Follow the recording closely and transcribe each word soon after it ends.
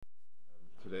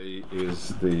Today is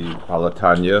the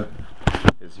Palatanya.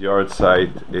 His yard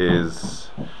site is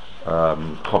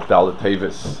Chof Dalet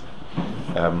Tevis.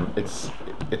 It's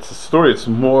a story. It's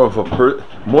more of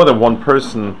more than one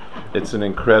person. It's an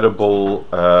incredible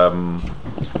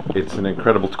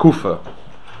tkufa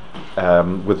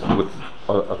with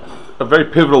a very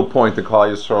pivotal point in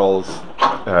Klal Yisrael's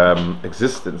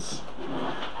existence.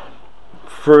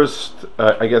 First,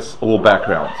 I guess a little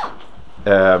background.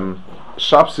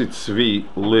 Shabtai Tzvi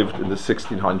lived in the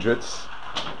 1600s,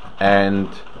 and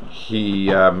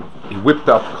he whipped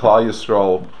up Klal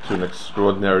Yisrael to an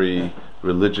extraordinary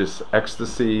religious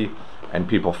ecstasy, and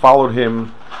people followed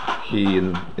him. He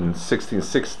in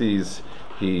 1660s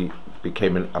he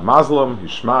became a Muslim. He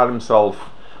shmad himself,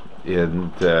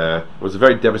 and it was a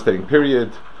very devastating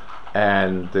period.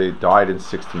 And they died in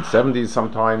 1670s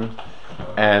sometime,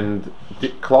 and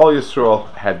Klal Yisrael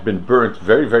had been burnt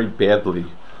very, very badly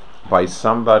by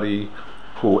somebody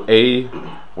who A,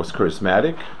 was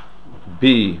charismatic,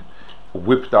 B,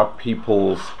 whipped up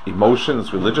people's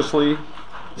emotions religiously,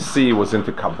 C, was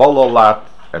into Kabbalah a lot,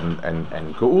 and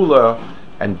Geula,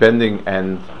 and bending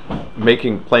and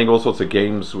playing all sorts of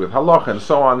games with halach and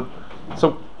so on.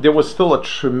 So there was still a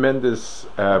tremendous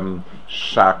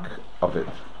shock of it.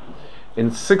 In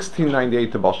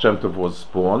 1698 the Baal Shem Tov was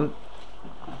born.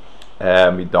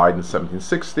 He died in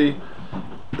 1760.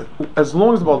 As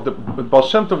long as the Baal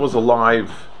Shem Tov was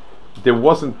alive, there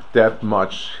wasn't that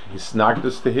much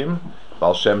hisnagdus to him.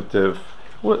 Baal Shem Tov,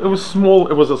 it was small.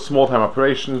 It was a small-time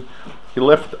operation. He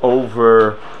left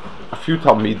over a few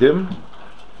talmidim.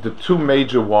 The two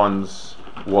major ones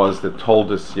was the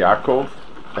Toldos Yaakov,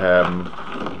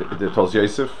 the Toldos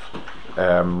Yosef,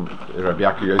 Rabbi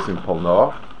Yaakov Yosef in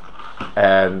Polnoa,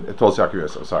 and Toldos Yaakov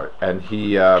Yosef. Sorry, and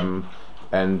he.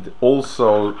 And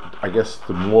also, I guess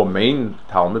the more main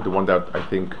Talmud, the one that I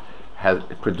think has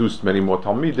produced many more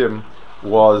Talmidim,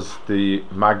 was the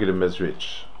Maggid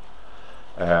Mezrich,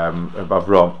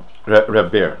 Avram,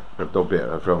 Reb Dober,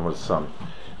 Avram was his son.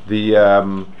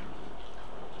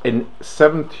 In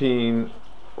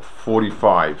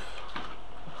 1745,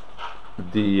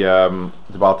 the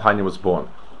Baal Tanya was born.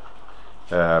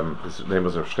 His name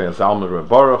was Rav Shneur Zalman Reb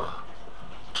Baruch,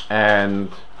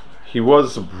 and he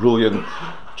was a brilliant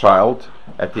child.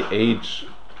 At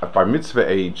bar mitzvah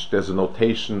age, there's a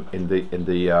notation in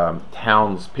the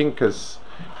town's Pinkus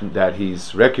that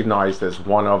he's recognized as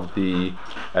one of the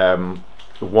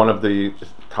Talmidei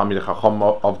Chacham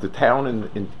of the town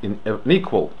in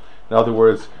equal. In other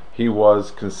words, he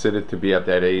was considered to be at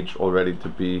that age already to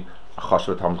be a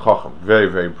Chashuv Talmid Chacham. Very,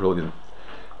 very brilliant.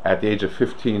 At the age of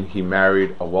 15, he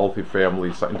married a wealthy family,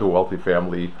 a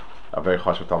very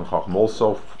Chashuv Talmid Chacham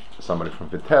also, somebody from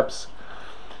Vitebsk.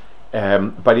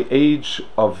 By the age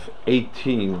of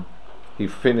 18, he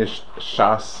finished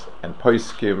Shas and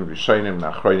Poskim, Rishonim,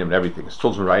 Achronim, and everything. His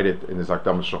children write it in his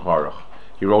Akdam Shulchan Aruch.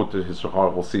 He wrote his Shulchan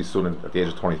Aruch, we'll see soon, at the age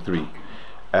of 23.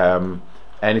 And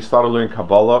he started learning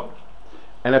Kabbalah.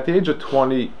 And at the age of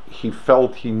 20, he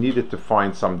felt he needed to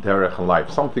find some derech in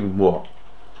life, something more.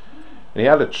 And he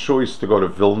had a choice to go to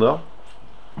Vilna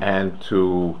and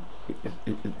to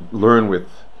learn with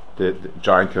the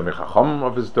giant Talmidei Chacham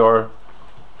of his door,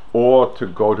 or to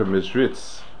go to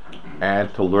Mizritz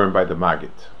and to learn by the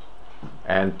Maggid.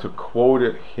 And to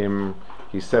quote him,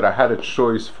 he said, I had a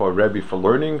choice for Rebbe for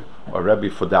learning or Rebbe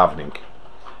for davening.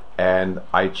 And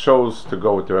I chose to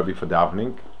go with the Rebbe for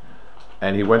davening.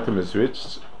 And he went to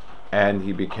Mizritz and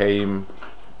he became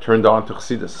turned on to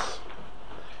Chassidus.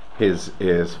 His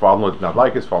father did not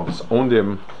like his father disowned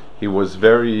him. He was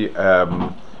very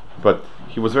but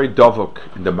he was very davuk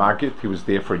in the Maggid. He was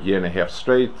there for a year and a half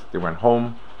straight. They went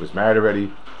home. He was married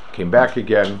already. Came back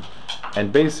again,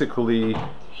 and basically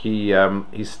he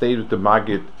stayed with the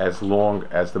Maggid as long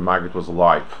as the Maggid was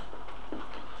alive.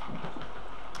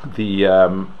 The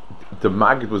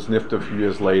Maggid was nifta a few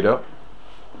years later,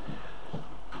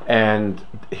 and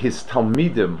his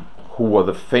Talmidim, who were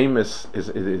the famous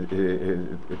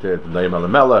the Naim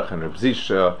Elimelech and Reb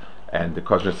Zisha and the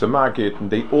Kuznetzer Maggid, and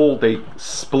they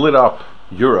split up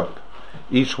Europe.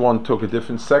 Each one took a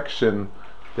different section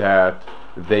that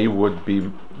they would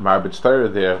be Marbet Torah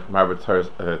there, Marbet Torah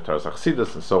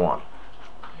Chassidus, and so on.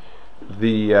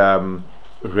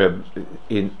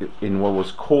 In what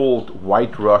was called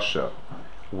White Russia,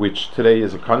 which today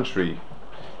is a country,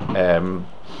 and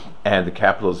the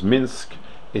capital is Minsk.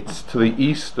 It's to the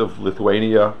east of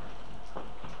Lithuania.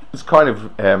 It's kind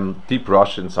of deep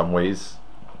Russia in some ways.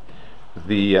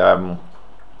 The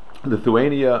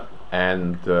Lithuania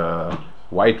and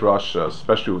White Russia,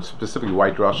 specifically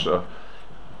White Russia,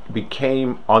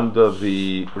 became under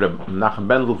the Reb Menachem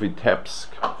Mendel Vitebsk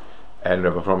and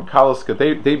Rebbe from Kaliska,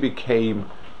 they became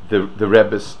the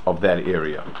Rebbes of that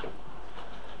area.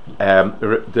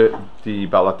 The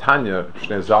Balatanya,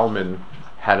 Shnei Zalman,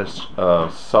 had a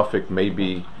suffix,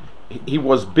 maybe he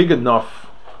was big enough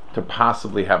to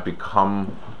possibly have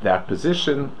become that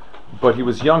position, but he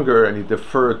was younger and he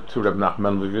deferred to Reb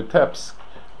Nachman Vitebsk,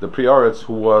 the Prioritz,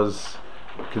 who was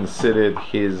considered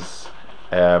his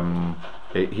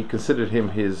he considered him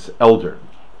his elder.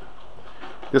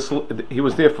 He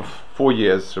was there for 4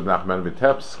 years, Reb Nachman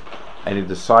Vitebsk, and he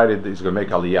decided that he's going to make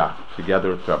Aliyah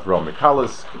together with Avraham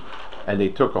Mikalisk, and they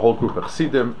took a whole group of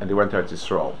Chassidim and they went to Eretz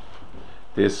Yisrael.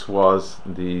 This was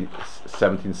the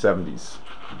 1770s,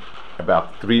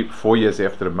 about 3-4 years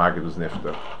after the Maggid was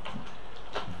nifter.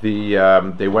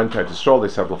 They went to Eretz Yisrael, they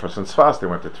settled first in Sfas, they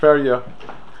went to Tveria,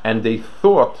 and they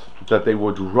thought that they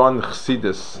would run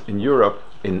Chassidus in Europe,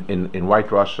 in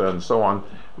White Russia and so on,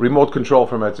 remote control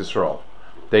from Eretz Yisrael.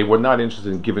 They were not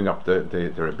interested in giving up the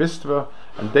Rebbistva,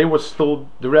 and they were still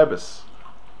the Rebbes.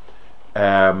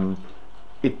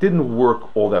 It didn't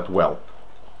work all that well,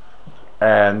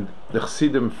 and the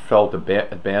Chassidim felt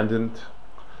abandoned,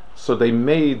 so they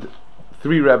made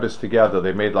 3 Rebbes together.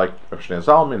 They made like Rav Shneur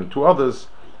Zalman and 2 others.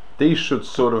 They should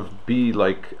sort of be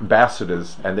like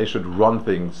ambassadors, and they should run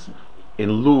things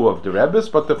in lieu of the Rebbes,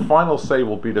 but the final say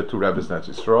will be the 2 Rebbes in Eretz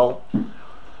Yisrael.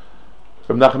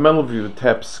 Reb Nachman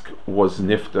Vitebsk was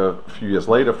nifter a few years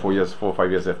later, 4 or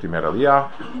 5 years after he made Aliyah,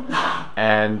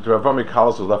 and Rav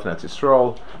Mikalisk was left in Eretz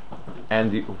Yisrael,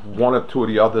 and 1 or 2 of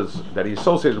the others that he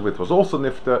associated with was also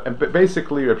nifter, and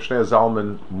basically Reb Shneur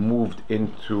Zalman moved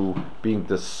into being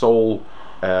the sole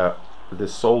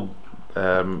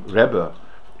Rebbe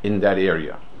in that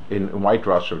area, in White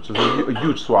Russia, which is a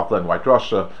huge swath in White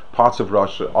Russia, parts of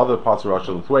Russia, other parts of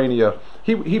Russia, Lithuania.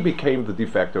 He became the de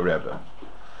facto Rebbe.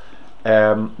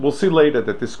 We'll see later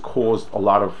that this caused a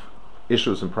lot of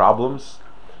issues and problems,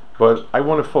 but I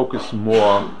want to focus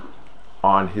more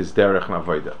on his derech and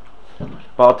avodah.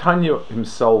 Balatanya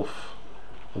himself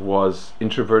was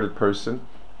introverted person.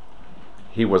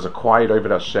 He was a quiet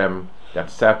Oved Hashem that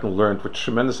sat and learned with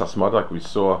tremendous asmad, like we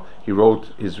saw. He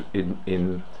wrote his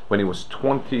in when he was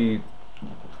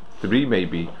 23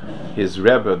 maybe. His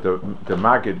Rebbe, the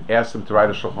Maggid, asked him to write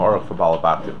a Shulchan Aruch for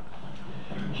Balabatim.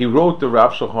 He wrote the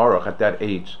Rav Shulchan Aruch at that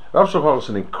age. Rav Shulchan Aruch is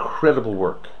an incredible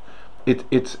work.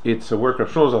 It's a work. Rav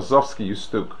Shlomo Zarzowski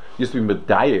used to be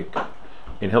medayik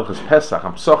in Hilchos Pesach.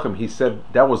 Psachim, he said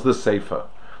that was the sefer.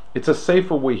 It's a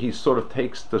sefer where he sort of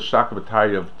takes the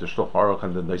Shakavatari of the Shulchan Aruch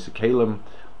and the Nosei Kelim.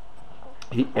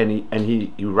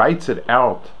 He writes it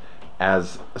out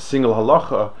as a single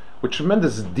halacha with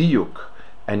tremendous diuk,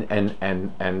 and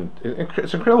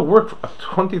it's incredible work for a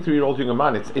 23-year-old young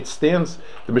man. It stands.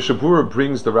 The Mishabura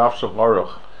brings the Rav Shulchan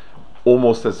Aruch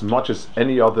almost as much as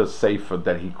any other sefer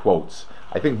that he quotes.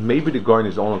 I think maybe the Gaon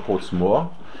is only quotes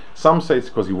more. Some say it's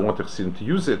because he wanted Chassidim to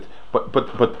use it, but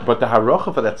the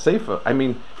haracha for that sefer, I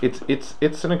mean,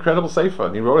 it's an incredible sefer,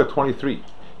 and he wrote it at 23.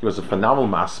 He was a phenomenal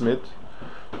masmid,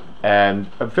 and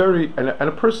a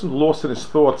person lost in his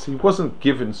thoughts. He wasn't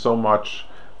given so much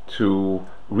to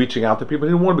reaching out to people.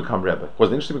 He didn't want to become Rebbe. He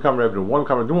wasn't interested to become Rebbe. He didn't want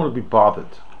to be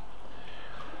bothered.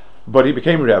 But he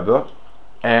became Rebbe,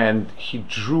 and he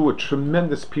drew a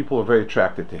tremendous people who were very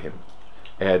attracted to him.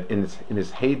 And in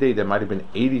his heyday, there might have been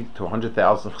 80 to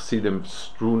 100,000 Chassidim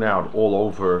strewn out all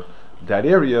over that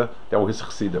area that were his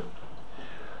Chassidim.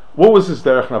 What was his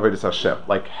derech and avodas Hashem?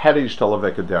 Like, how did he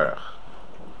shtalavek a derech?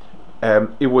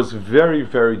 It was very,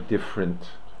 very different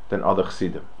than other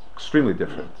Chassidim. Extremely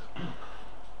different.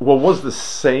 What was the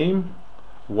same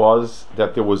was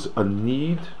that there was a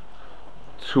need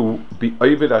to be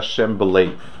Oved Hashem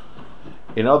belev.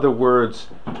 In other words,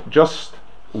 just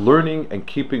learning and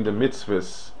keeping the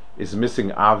mitzvahs is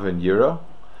missing Av and Yira,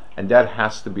 and that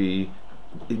has to be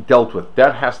dealt with.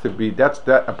 That has to be,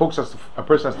 a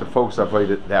person has to focus avoid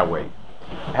it that way.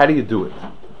 How do you do it?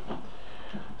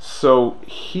 So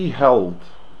he held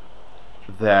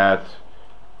that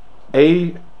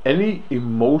any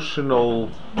emotional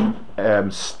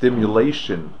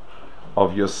stimulation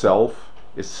of yourself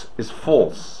is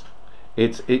false.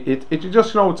 It's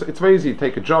just, it's very easy. You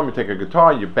take a drum, you take a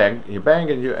guitar, you bang,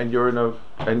 and you're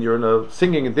in a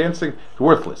singing and dancing. It's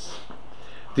worthless.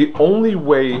 The only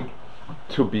way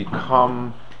to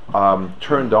become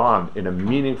turned on in a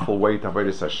meaningful way to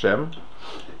avodas Hashem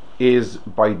is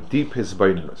by deep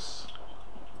hisbonenus.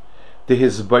 The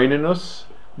hisbonenus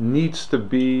needs to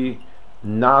be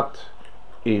not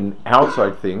in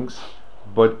outside things,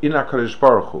 but in HaKadosh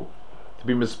Baruch Hu. To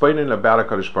be misbonen about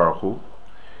HaKadosh Baruch Hu.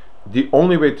 The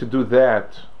only way to do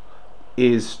that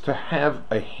is to have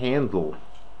a handle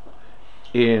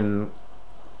in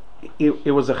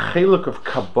it was a chelek of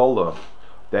Kabbalah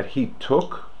that he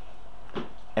took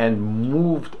and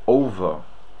moved over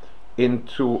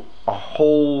into a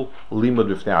whole limud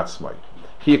b'fnei atzmai.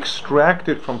 He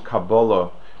extracted from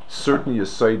Kabbalah certain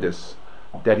yesodis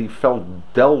that he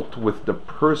felt dealt with the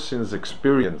person's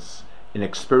experience in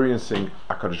experiencing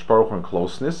HaKadosh Baruch Hu in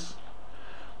closeness,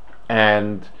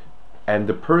 and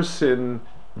the person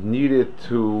needed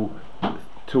to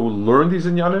learn these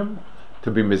inyanim, to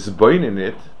be mizbein in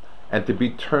it, and to be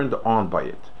turned on by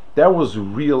it. That was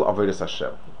real avodas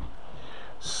Hashem.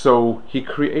 So he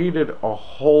created a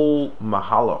whole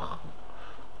mahalach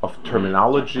of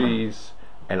terminologies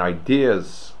and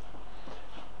ideas,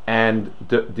 and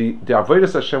the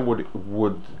avodas Hashem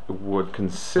would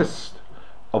consist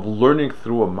of learning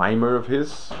through a mimer of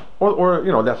his, or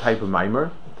that type of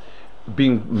mimer,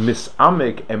 being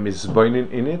misamek and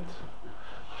misbeinin in it,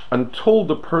 until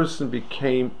the person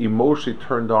became emotionally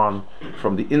turned on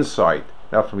from the inside,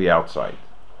 not from the outside.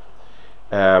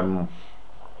 The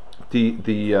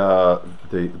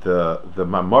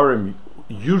Mamorim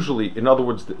usually, in other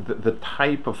words, the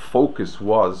type of focus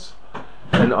was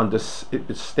and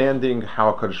understanding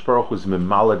how HaKadosh Baruch Hu is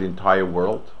memala the entire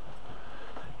world.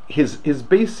 His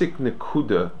basic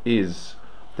nekuda is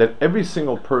that every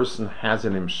single person has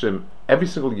in him, every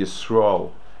single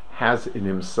Yisrael has in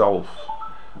himself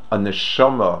a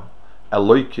neshama,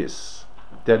 Eloikis,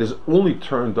 that is only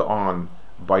turned on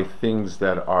by things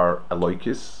that are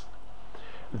Eloikis.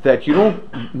 That you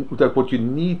don't, that what you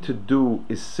need to do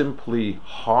is simply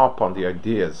harp on the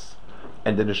ideas,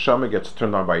 and the neshama gets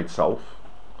turned on by itself.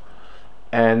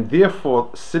 And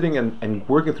therefore, sitting and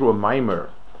working through a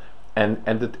mimer, and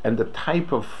the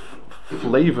type of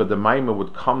flavor the mimer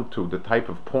would come to, the type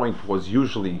of point was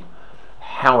usually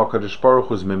how HaKadosh Baruch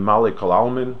Hu is memale kol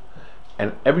almin,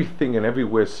 and everything and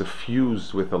everywhere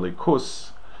suffused with a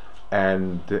likus,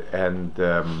 and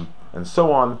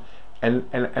so on, and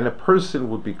a person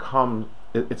would become.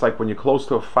 It's like when you're close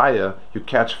to a fire, you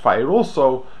catch fire.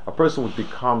 Also, a person would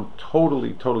become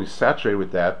totally saturated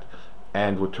with that,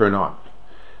 and would turn on.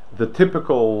 The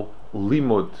typical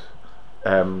limud,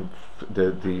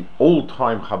 the old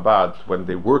time Chabad, when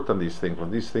they worked on these things, when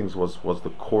these things was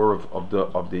the core of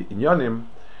the inyanim,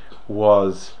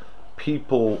 was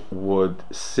people would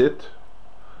sit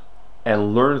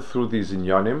and learn through these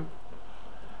inyanim,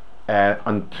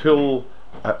 until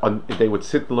they would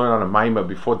sit and learn on a maimah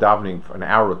before davening for an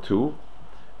hour or two.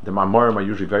 The mamorim are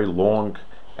usually very long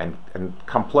and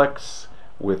complex,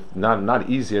 with not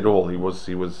easy at all. He was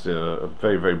a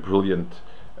very brilliant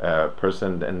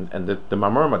person, and the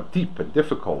mamorim are deep and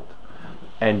difficult,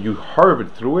 and you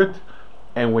harvard through it,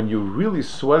 and when you really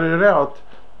sweated it out,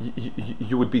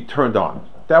 you would be turned on.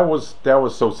 That was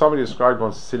so. Somebody described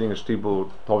once sitting in a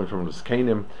shtibel, told me from the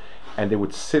Skanim, and they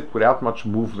would sit without much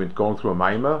movement going through a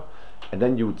maimah, and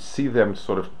then you would see them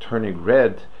sort of turning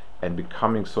red and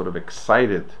becoming sort of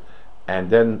excited, and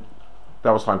then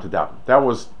that was time to daven. That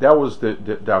was the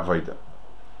avodah.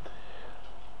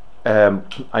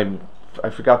 I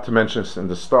forgot to mention this in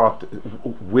the start.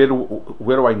 Where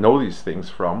do I know these things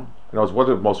from? What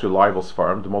are the most reliable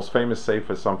sfarim? The most famous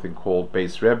sefer is something called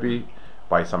Beis Rebbe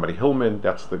by somebody Hillman.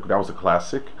 That was a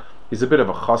classic. He's a bit of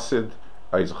a chassid.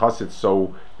 He's a chassid,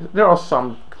 so there are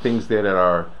some things there that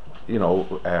are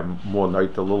more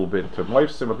night a little bit to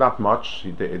Moifsim, but not much.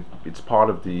 It's part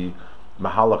of the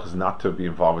Mahalach is not to be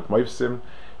involved with Moifsim.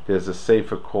 There's a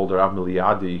sefer called Rav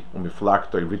Miliadi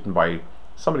Umiflaktoi, written by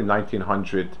somebody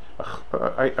 1900,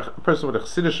 a person with a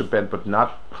Chassidish bent, but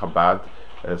not Chabad,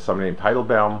 somebody named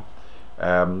Heidelbaum.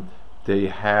 They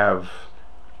have,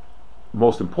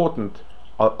 most important,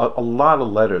 a lot of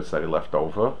letters that he left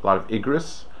over, a lot of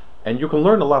Igris, and you can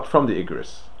learn a lot from the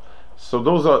Igris. So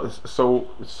those are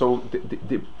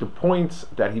the points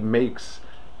that he makes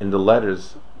in the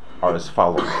letters are as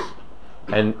follows.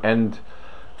 And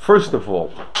first of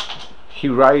all, he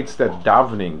writes that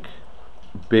davening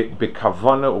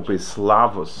bekavana or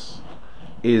beslavos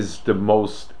is the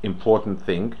most important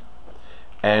thing.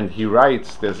 And he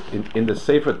writes, there's in the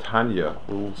Sefer Tanya,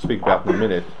 we'll speak about in a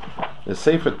minute. In the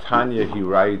Sefer Tanya, he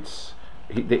writes,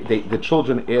 the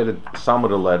children added some of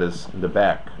the letters in the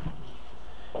back.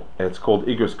 It's called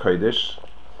Igros Kodesh,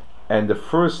 and the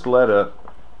first letter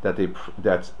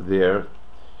that's there,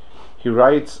 he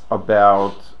writes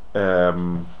about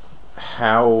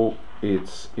how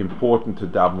it's important to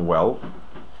daven well,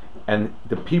 and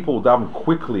the people who daven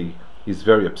quickly he's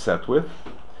very upset with,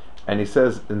 and he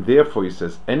says, and therefore he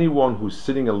says, anyone who's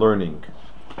sitting and learning,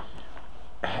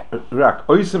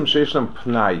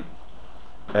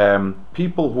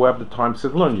 people who have the time to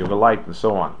sit learn, you're light and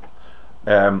so on.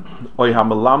 Oy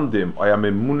hamalamdim, oy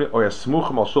amemune, oy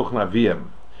asmuchim al shulchan aviyim,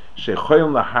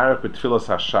 shechoyim laharach betfilas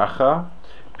hashacha.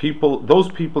 People, those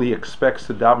people he expects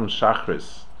to daven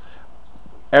shachris.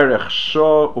 Erech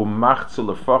shor umachzel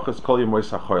lefachas kol yemois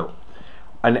hachoil.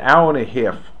 An hour and a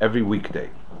half every weekday.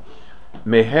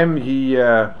 Mehem he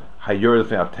hayor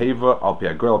teva al pi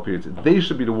agrel periods. They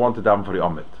should be the one to daven for the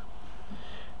Amid.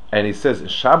 And he says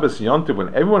Shabbos Yontiv, when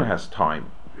everyone has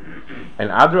time, and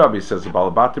Adrabi says the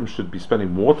Balabatim should be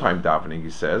spending more time davening. He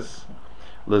says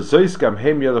lezois gam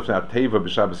hem yor teva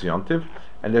b'Shabbos Yontiv,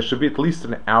 and there should be at least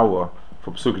an hour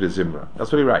for Psukei de Zimra.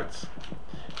 That's what he writes.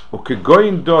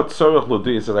 Ukegoyin dot tzorach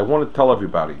lodi, he says, I want to tell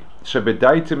everybody,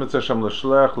 shebedaitim et Hashem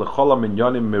l'shlech l'chol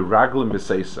minyanim miraglim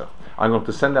b'seisa. I'm going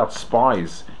to send out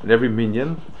spies in every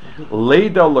minyan.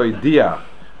 Leida loidia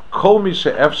kol mi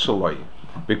she'ef shaloi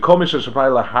b'kol mi she'shavai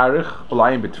laharich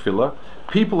olayim b'tfilah.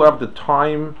 People have the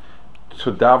time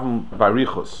to daven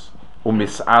barichos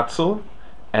umisatzel,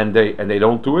 and they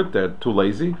don't do it. They're too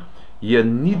lazy.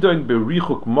 Yenidoin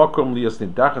berichuk mokom lias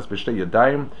nidachas b'shtei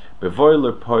yadayim bevoy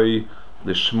lepoi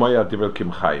l'shmoya divrei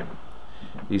kim chayim.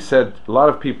 He said a lot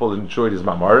of people enjoyed his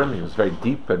mamarim. He was very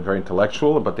deep and very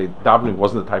intellectual, but davening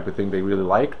wasn't the type of thing they really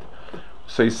liked.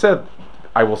 So he said,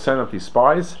 I will send out these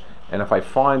spies, and if I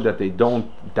find that they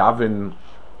don't daven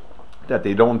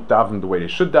the way they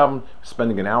should daven,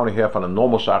 spending an hour and a half on a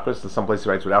normal shachris, in some places he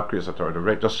writes without Kriyas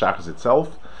HaTorah, just shachris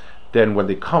itself, then when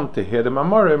they come to hear the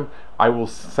mamarim, I will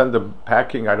send them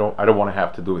packing. I don't want to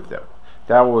have to do with them.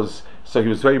 That was, so he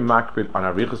was very makbid on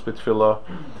arichas b'tfilah,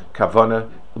 kavana,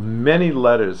 many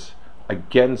letters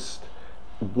against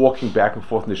walking back and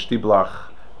forth in the shtiblach,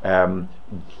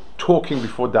 talking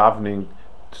before davening,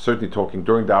 certainly talking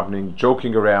during davening,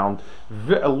 joking around.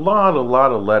 A lot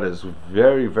of letters,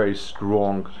 very, very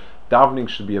strong. Davening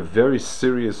should be a very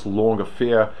serious, long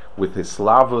affair with his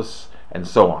slavos and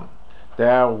so on.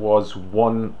 There was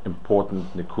one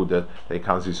important nikuda that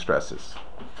Kanzi stresses.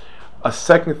 A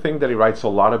second thing that he writes a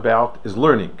lot about is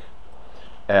learning.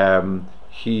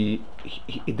 The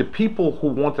people who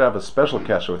wanted to have a special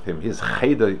kasher with him, his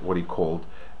cheder, what he called,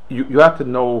 you had to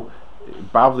know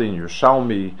Bavli and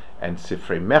Yerushalmi and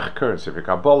Sifrei Mechker and Sifrei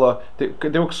Kabbalah. They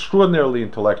were extraordinarily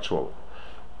intellectual.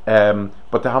 But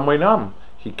the Hamoinam,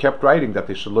 he kept writing that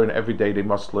they should learn every day. They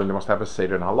must learn. They must have a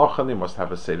seder in halacha. They must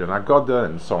have a seder in agoda,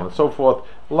 and so on and so forth.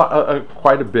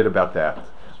 Quite a bit about that.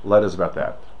 Letters about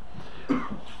that.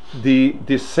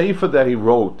 The sefer that he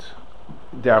wrote,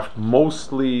 they are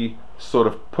mostly sort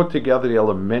of put together the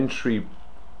elementary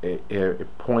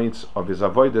points of his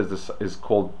avodah. This is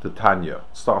called the Tanya.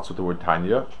 It starts with the word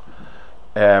Tanya.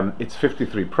 It's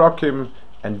 53 prakim,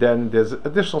 and then there's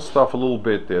additional stuff a little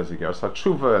bit. There's Igeras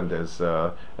HaTshuva,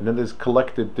 and then there's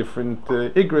collected different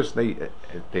igros. They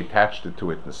attached it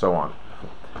to it and so on.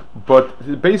 But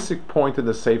the basic point in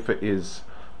the sefer is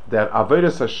that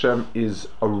Avodas Hashem is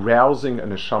arousing a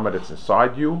neshama that's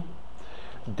inside you,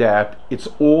 that it's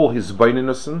all his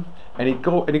baininus, and he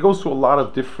goes through a lot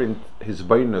of different his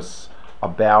baininus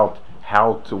about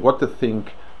what to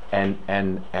think and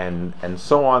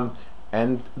so on,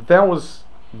 and that was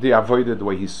the avoided the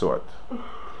way he saw it.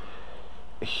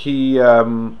 He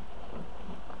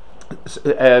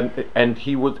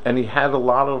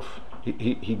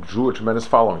he drew a tremendous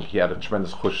following. He had a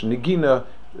tremendous chush nigina,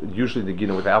 usually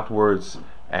nigina without words,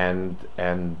 and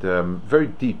very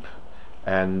deep,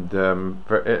 and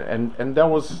that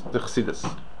was the Chassidus.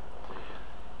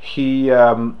 He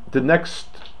the next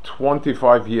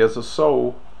 25 years or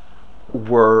so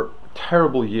were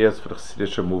terrible years for the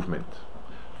Chassidish movement.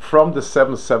 From the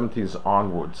 770s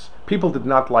onwards, people did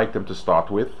not like them to start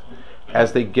with.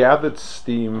 As they gathered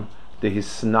steam, the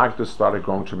Hisnagdus started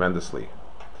growing tremendously.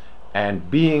 And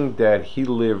being that he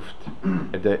lived,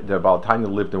 the Baal Tanya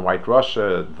lived in White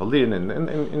Russia, Volyn,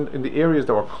 in the areas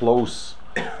that were close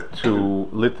to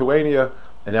Lithuania,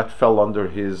 and that fell under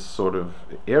his sort of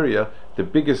area, the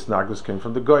biggest Nagdus came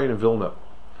from the Goyen in Vilna.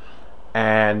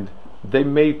 And they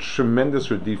made tremendous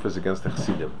redifas against the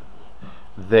Chassidim.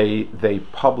 They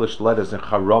published letters in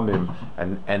Charomim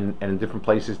and in different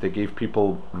places. They gave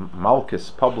people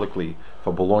malchus publicly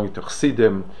for belonging to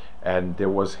Chassidim, and there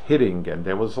was hitting, and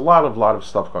there was a lot of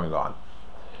stuff going on.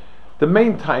 The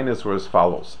main tainas were as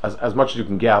follows, as much as you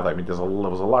can gather. I mean, there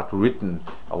was a lot written,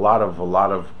 a lot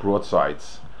of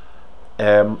broadsides.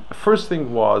 First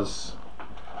thing was,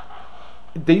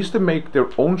 they used to make their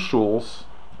own shuls,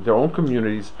 their own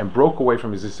communities, and broke away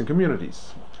from existing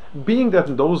communities. Being that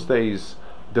in those days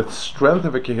the strength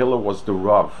of a kehillah was the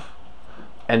Rav,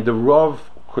 and the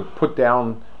Rav could put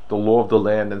down the law of the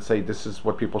land and say this is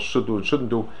what people should do and shouldn't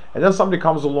do, and then somebody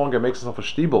comes along and makes himself a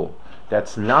shtibel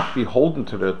that's not beholden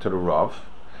to the Rav,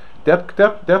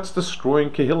 That's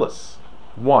destroying Kehillas.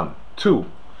 One, two.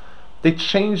 They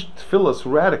changed tefillas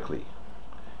radically,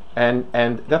 and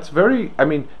that's very. I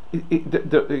mean, in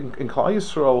Klal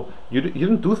Yisrael, you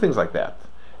didn't do things like that,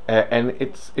 and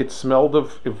it smelled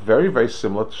of very very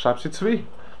similar to Shabbat Tzvi.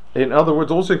 In other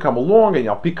words, also you come along and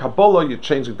you pick Kabbalah, you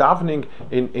change the davening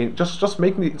in just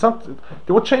making it's not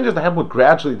there were changes that happened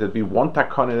gradually. There'd be one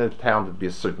takon in a town, there'd be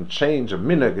a certain change, a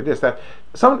minhag, this, that.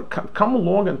 Someone come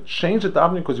along and change the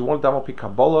davening because you want to daven pick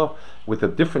Kabbalah with a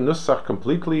different nusach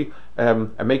completely,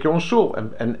 and make your own shul.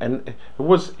 And it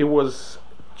was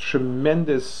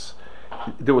tremendous.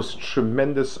 There was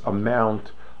tremendous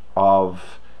amount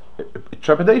of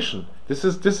trepidation. This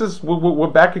is we're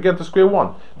back again to square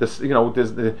one. There's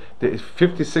the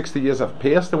 50, 60 years have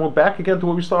passed, and we're back again to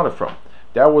where we started from.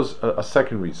 That was a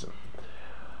second reason.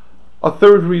 A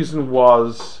third reason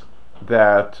was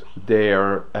that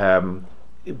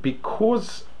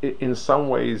because in some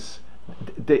ways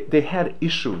they had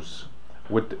issues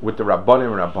with the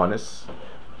Rabbanim and Rabbanis,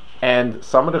 and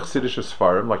some of the Chassidish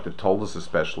Sfarim, like the Toldos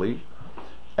especially,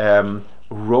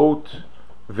 wrote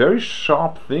very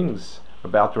sharp things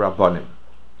about the Rabbanim,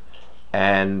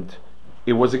 and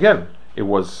it was Bizayin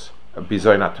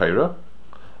HaTorah,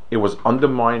 it was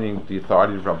undermining the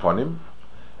authority of Rabbanim,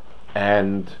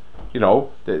 and the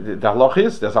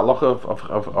halach there's a halach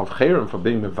of Cherem for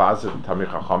being mevazet Tamir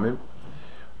Chachamim.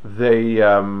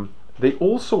 They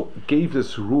also gave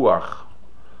this ruach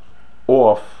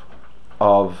off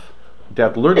of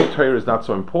that learning Torah is not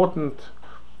so important,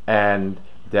 and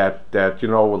that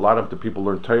a lot of the people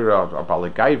learn Torah are Bala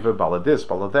Gaiva, Bala this,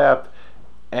 Bala that,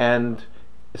 and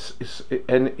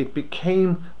it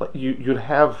became like you'd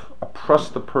have a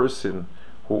prosta person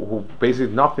who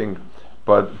basically nothing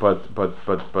but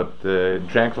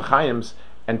drank l'chaims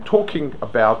and talking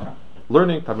about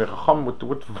learning Tamir Chacham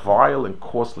with vile and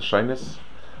coarse l'shainis.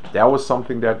 That was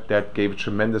something that gave a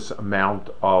tremendous amount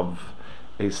of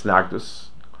a snagdus.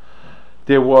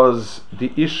 There was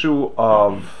the issue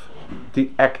of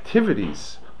the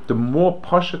activities. The more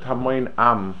Pashat Hamoyin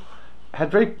Am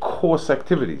had very coarse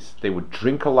activities. They would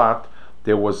drink a lot.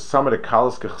 There was some of the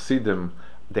Kalas Chassidim,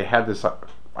 they had this, I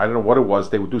don't know what it was,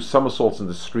 they would do somersaults in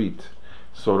the street,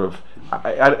 sort of.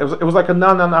 It was like a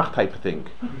na-na-nach type of thing.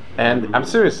 And I'm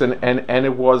serious, and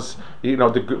it was,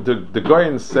 the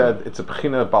Goyen said it's a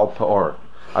Pechina Bal Pa'or.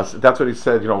 That's what he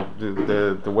said,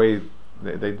 the way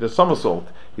the somersault,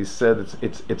 he said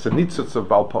it's a nitzitz of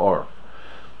Bal Pa'or.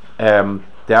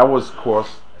 That was, of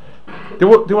course, there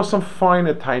was some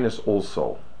finer tinus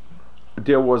also.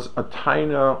 There was a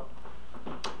tiner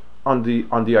on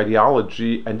the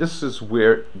ideology, and this is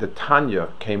where the Tanya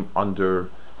came under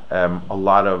a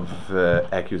lot of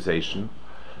accusation.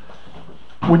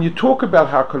 When you talk about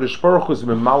how HaKadosh Baruch Hu is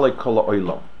Memalei Kol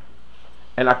Ha'olam,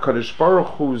 and HaKadosh Baruch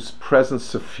Hu's presence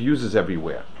suffuses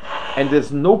everywhere, and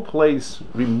there's no place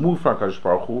removed from HaKadosh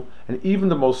Baruch Hu, and even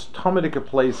the most Talmudic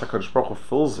place HaKadosh Baruch Hu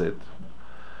fills it,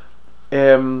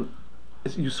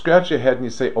 you scratch your head and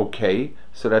you say, okay,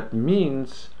 so that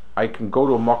means I can go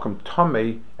to a Makom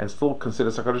Tamei and still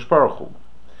consider HaKadosh Baruch Hu.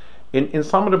 In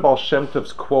some of the Baal Shem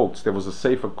Tov's quotes, there was a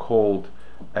sefer called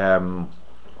Tzavos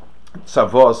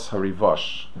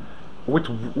Harivash.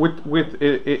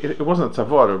 It wasn't a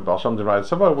tzavor, or Baal Shem Tov writes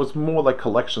tzavor. It was more like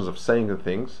collections of saying the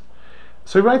things.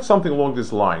 So he writes something along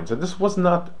these lines, and this was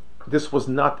not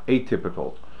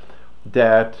atypical.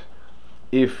 That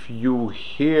if you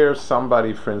hear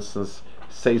somebody, for instance,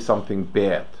 say something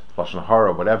bad, lashon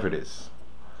hara, whatever it is,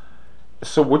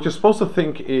 so what you're supposed to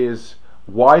think is,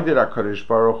 why did HaKadosh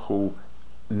Baruch Hu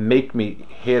make me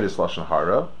hear this lashon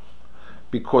hara?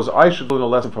 Because I should learn a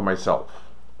lesson for myself.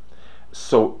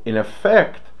 So in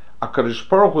effect, HaKadosh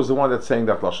Baruch Hu is the one that's saying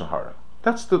that lashon hara.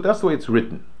 That's the way it's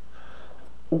written.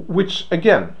 Which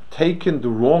again, taken the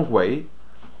wrong way,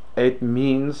 it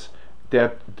means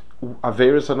that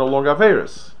Averis are no longer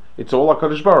Averis. It's all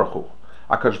HaKadosh Baruch Hu.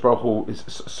 HaKadosh Baruch Hu is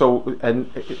so,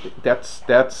 and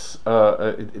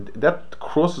that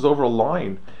crosses over a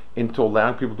line into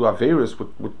allowing people to do Averis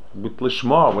with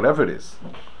Lishma, whatever it is.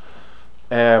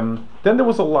 Then there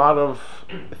was a lot of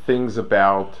things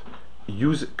about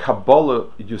Kabbalah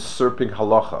usurping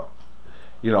halacha.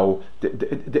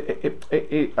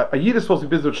 A Yid is supposed to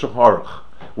be busy with Shulchan Aruch.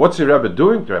 What's the Rebbe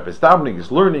doing? The Rebbe is davening,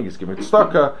 he's learning, he's giving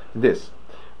tzedakah, this.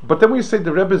 But then when you say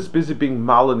the Rebbe is busy being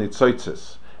mal and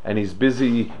itzoitzes, and he's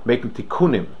busy making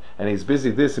tikkunim, and he's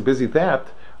busy this and busy that,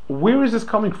 where is this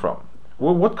coming from?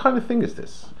 Well, what kind of thing is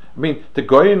this? I mean, the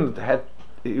Goyen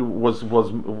was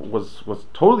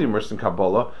totally immersed in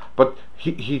Kabbalah, but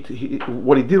he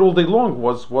what he did all day long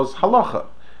was halacha,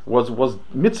 was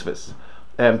mitzvahs.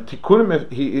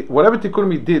 Whatever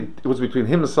tikkunim he did, it was between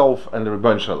himself and the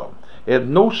Rebbeinu Shalom. It had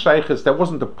no shaykhs. There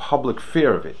wasn't the public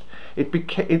fear of it. It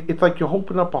became it's like you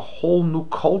open up a whole new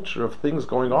culture of things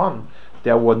going on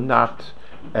that were not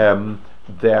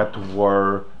that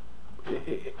were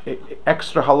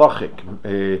extra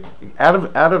halachic,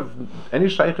 out of any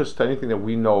shaykhs to anything that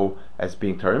we know as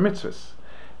being Torah mitzvahs.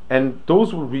 And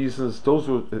those were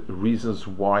reasons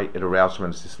why it aroused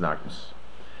tremendous disnagus.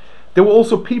 There were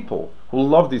also people who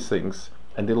loved these things,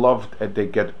 and they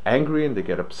get angry and they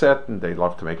get upset and they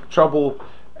love to make trouble,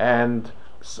 and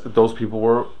those people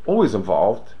were always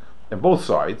involved on both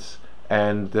sides,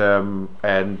 and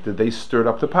they stirred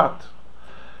up the pot.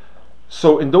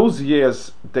 So in those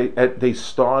years, they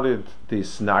started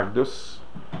this nagdus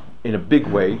in a big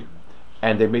way,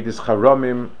 and they made this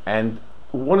haramim. And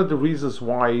one of the reasons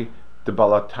why the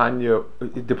Balatanya,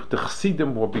 the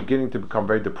Chassidim were beginning to become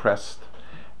very depressed,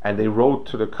 and they wrote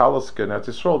to the Kalaska and Eretz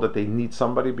Yisrael that they need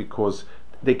somebody because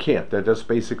they can't. They're just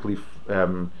basically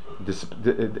they're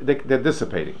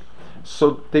dissipating.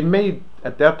 So they made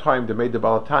the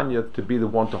Balatanya to be the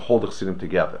one to hold the Chassidim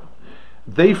together.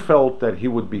 They felt that he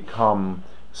would become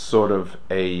sort of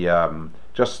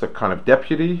just a kind of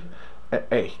deputy.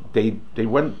 They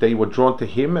were drawn to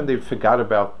him, and they forgot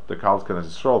about the Kalaska and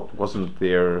Eretz Yisrael. It wasn't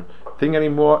their thing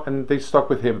anymore, and they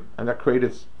stuck with him, and that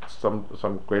created some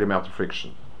great amount of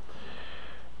friction.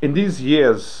 In these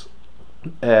years,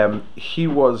 he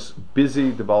was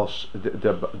busy, the Baal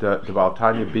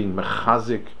Tanya, being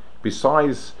mechazik,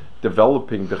 besides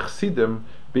developing the Chassidim,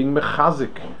 being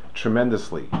mechazik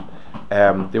tremendously.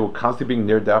 They were constantly being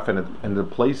near-deaf, and in the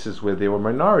places where they were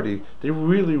minority, they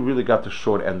really, really got the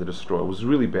short end of the straw. It was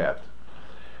really bad.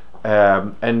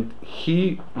 And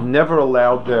he never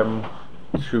allowed them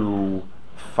to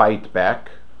fight back.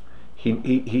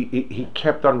 He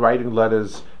kept on writing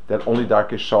letters that only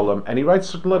Darkei Shalom, and he writes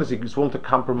certain letters. He was willing to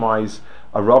compromise.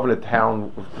 A Rav in a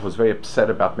town was very upset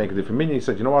about making a different meaning. He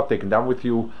said, "You know what? They can daven with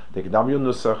you. They can daven your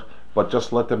nusach, but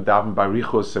just let them daven by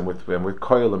Richus and with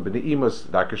Koil and Bnei Imus,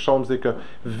 Darkei Shalom Zika."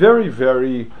 Very,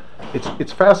 very.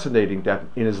 It's fascinating that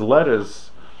in his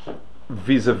letters,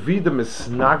 vis-a-vis the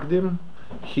Misnagdim,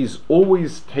 he's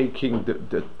always taking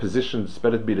the position it's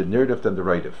better to be the Nirdav than the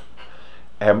Reidav.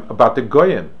 About the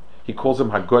Goyen, he calls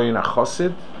him Hagoyen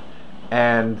Achosid,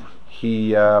 and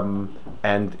he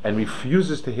and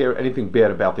refuses to hear anything bad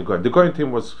about the Goyen. The Goyen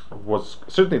team was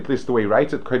certainly, at least the way he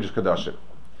writes it, Kodesh Kadashim.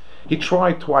 He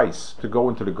tried twice to go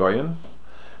into the Goyen,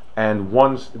 and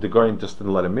once the Goyen just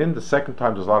didn't let him in. The second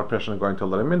time, there was a lot of pressure on the Goyen to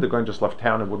let him in. The Goyen just left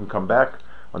town and wouldn't come back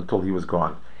until he was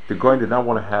gone. The Goyen did not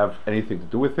want to have anything to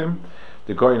do with him.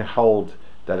 The Goyen held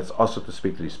that it's also to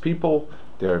speak to these people.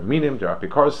 They're minim, they're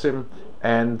apikarsim,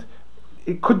 and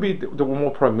it could be there were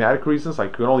more pragmatic reasons. I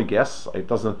can only guess. It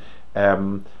doesn't.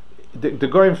 The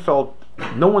Goyen felt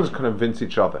no one's going to convince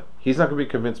each other. He's not going to be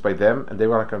convinced by them, and they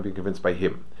were not going to be convinced by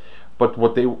him. But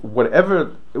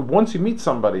once you meet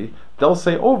somebody, they'll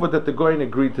say over that the Goyen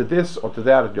agreed to this or to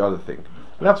that or the other thing.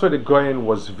 And that's why the Goyen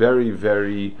was very,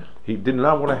 very. He did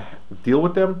not want to deal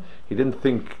with them. He didn't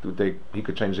think he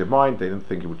could change their mind. They didn't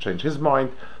think he would change his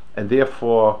mind, and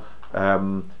therefore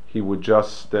he would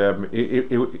just.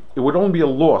 It would only be a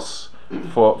loss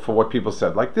for what people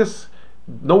said. Like this,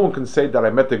 no one can say that I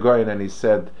met the Goyen and he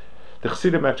said the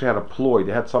Chassidim actually had a ploy.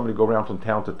 They had somebody go around from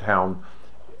town to town,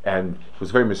 and he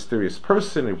was a very mysterious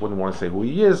person. He wouldn't want to say who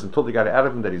he is until they got it out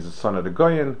of him that he's the son of the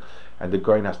Goyen, and the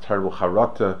Goyen has terrible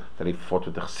charata that he fought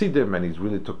with the Chassidim, and he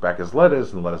really took back his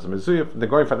letters and letters of Mezuyah. The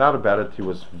Goyen found out about it. He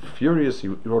was furious. He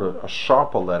wrote a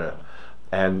sharper letter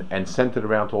and sent it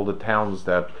around to all the towns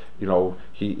that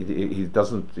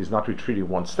he's not retreating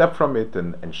one step from it,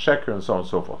 and Sheker and so on and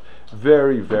so forth.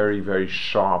 Very, very, very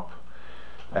sharp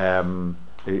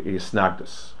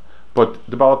snagdus. But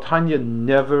the Balatanya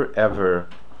never ever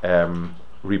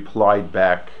replied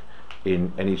back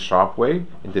in any sharp way.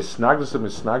 In the snagdus of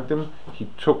Misnagdim, he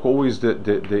took always the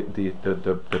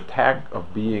tack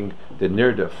of being the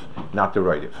nirdav, not the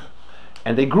reidav.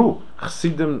 And they grew.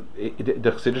 Chassidim,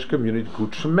 the Chassidish community grew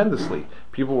tremendously.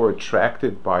 People were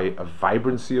attracted by a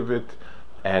vibrancy of it,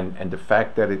 and the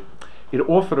fact that it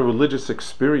offered a religious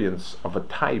experience of a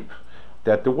type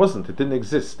that there wasn't. It didn't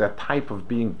exist. That type of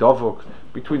being davok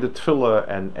between the tefillah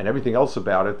and everything else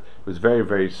about it was very,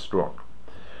 very strong.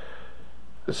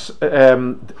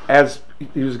 As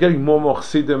he was getting more and more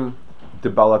Chassidim, the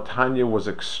Balatanya was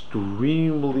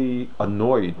extremely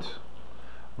annoyed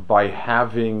by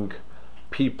having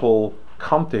people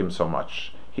come to him so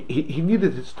much. He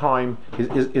needed his time.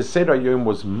 His Seder Yom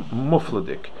was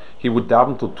mufladik. He would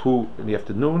daven till 2 in the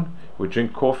afternoon, he would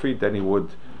drink coffee, then he would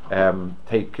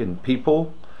take in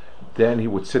people, Then he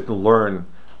would sit and learn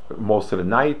most of the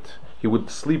night. He would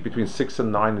sleep between 6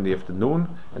 and 9 in the afternoon,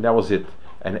 and that was it.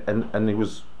 And he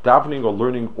was davening or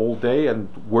learning all day and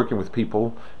working with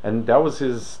people, and that was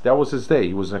his day.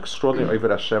 He was an extraordinary Oved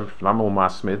Hashem, phenomenal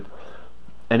masmid,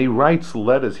 and he writes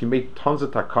letters. He made tons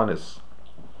of takanis,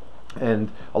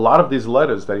 and a lot of these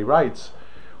letters that he writes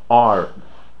are,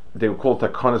 they were called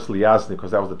takanis liyazni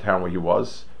because that was the town where he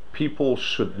was. People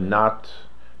should not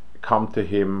come to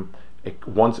him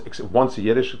once a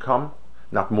year. They should come,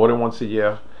 not more than once a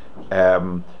year.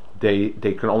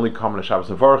 They can only come on a Shabbos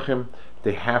Nevarchim.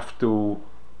 They have to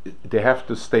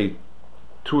stay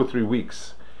 2 or 3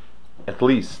 weeks at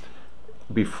least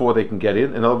before they can get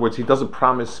in. In other words, he doesn't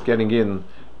promise getting in,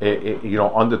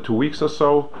 under 2 weeks or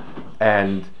so,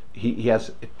 and he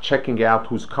has checking out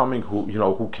who's coming,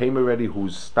 who came already,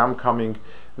 who's stam coming.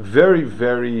 Very,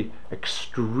 very,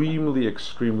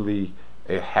 extremely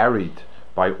harried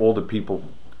by all the people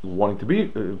wanting to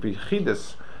be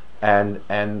chidus, and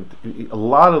a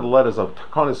lot of the letters of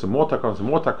takanis and more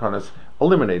takanis,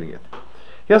 eliminating it.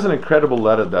 He has an incredible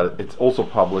letter that it's also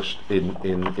published in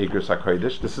Igros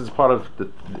HaKodesh. This is part of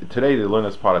today they learn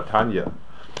as part of Tanya,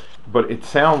 but it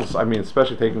sounds,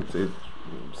 especially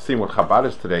seeing what Chabad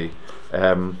is today,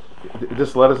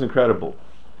 this letter is incredible.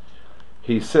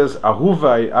 He says,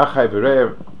 Ahuvai achai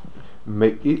v'rev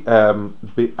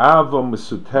be'avo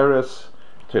mesuteres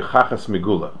techachas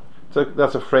megula. So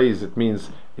that's a phrase. It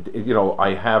means,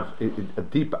 I have a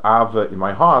deep ava in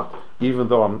my heart, even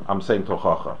though I'm saying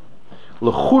tochacha.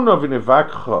 Lechuna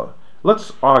v'nevakcha.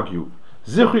 Let's argue.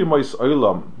 Zichri mois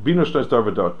olam binu shnos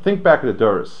darvadot. Think back at the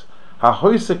Doris.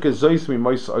 Hahoisek ezois mi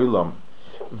mois olam.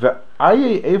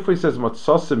 Ve'aye efrei says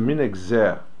matzase minek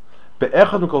zeh.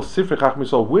 Be'echad mikol sifrei chach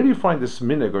misol. Where do you find this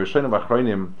minek or shonim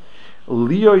achronim?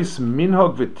 Liois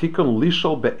minhog v'tikon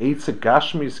lishol be'etze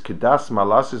gashmis kedas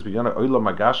malasis b'yana olam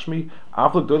agashmi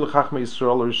avlo doyle chachmei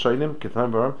Yisrael or Rishonim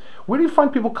ketan v'aram. Where do you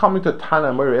find people coming to Tana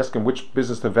and Mori asking which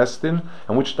business to invest in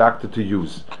and which doctor to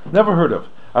use? Never heard of.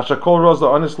 Ashakol Rosa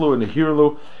Anislu and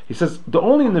Nehirlu. He says the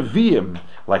only Nevi'im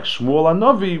like Shmuel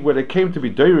Hanavi, where they came to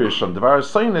be Deirish on Devar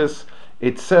Sainis,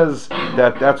 it says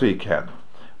that's where you can.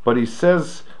 But he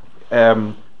says,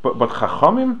 but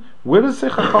Chachamim, where does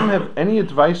Chacham have any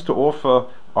advice to offer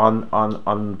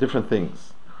on different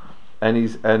things? And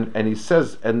he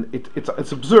says, and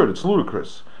it's absurd, it's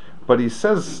ludicrous, but he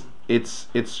says it's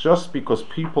just because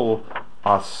people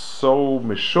are so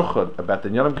meshuchad about the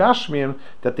Nyanim Gashmiim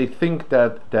that they think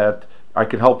that I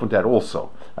can help with that also.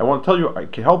 I want to tell you, I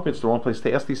can help. It's the wrong place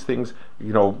to ask these things.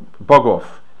 Bug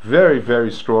off. Very,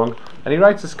 very strong. And he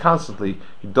writes this constantly.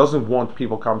 He doesn't want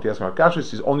people coming to ask him about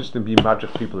Kashrus. He's only just going to be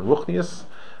magic people in Ruchnius.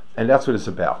 And that's what it's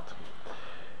about.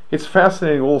 It's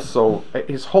fascinating also,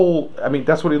 his whole,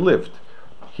 that's what he lived.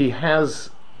 He has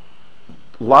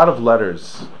a lot of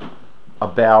letters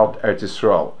about Eretz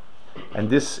Yisrael.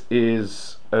 And this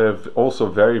is also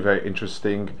very, very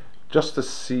interesting just to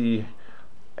see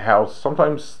how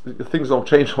sometimes things don't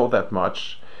change all that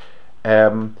much.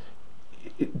 In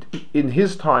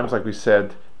his times, like we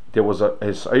said, there was a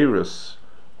Hisairus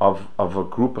of a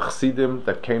group of Chassidim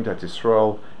that came to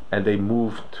Yisrael, and they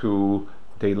lived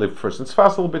first in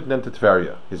Tzfas a little bit, and then to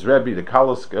Tveria. His Rebbe, the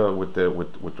Kalos,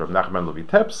 with Rav Nachman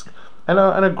Levitebsk, and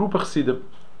a group of Chassidim.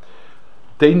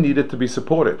 They needed to be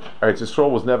supported. Eretz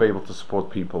Yisrael was never able to support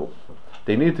people.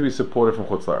 They needed to be supported from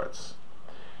Chutz La'aretz.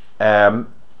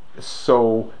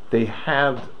 So they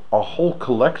had a whole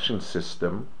collection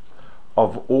system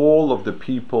of all of the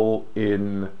people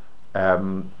in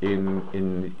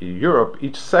Europe.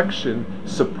 Each section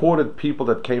supported people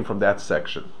that came from that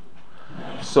section.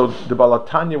 So the Baal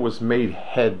HaTanya was made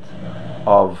head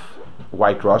of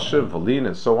White Russia, Volin,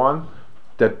 and so on,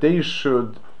 that they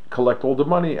should collect all the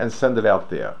money and send it out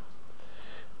there.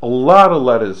 A lot of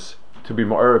letters to be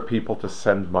Ma'ara people to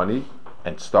send money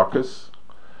and stockers.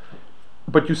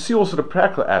 But you see also the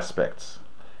practical aspects.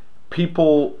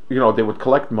 People, they would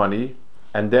collect money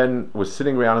and then was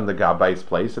sitting around in the Gabai's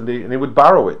place and they would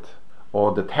borrow it,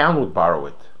 or the town would borrow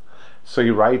it. So he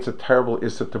writes a terrible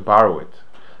issa to borrow it.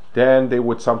 Then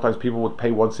sometimes people would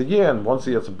pay once a year, and once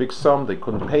a year it's a big sum, they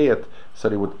couldn't pay it, so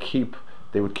they would keep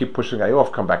pushing the guy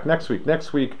off, come back next week.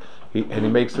 He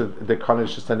makes the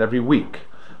Kaddish to send every week.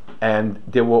 And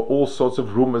there were all sorts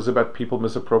of rumors about people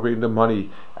misappropriating the money,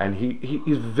 and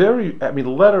he's very,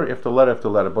 letter after letter after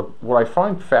letter. But what I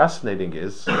find fascinating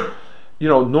is,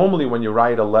 normally when you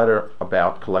write a letter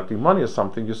about collecting money or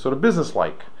something, you're sort of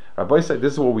businesslike. Rabbi said,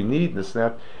 this is what we need, this and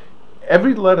that.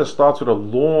 Every letter starts with a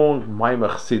long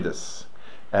Maimar Chassidus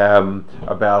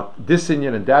about this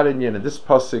Inyan and that Inyan and this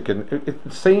pasuk, and it's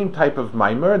the same type of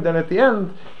Maimar, and then at the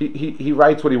end he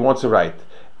writes what he wants to write.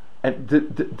 and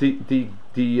the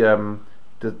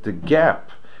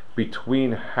gap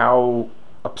between how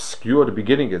obscure the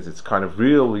beginning is, it's kind of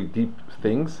really deep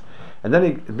things, and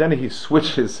then he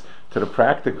switches to the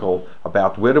practical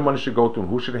about where the money should go to and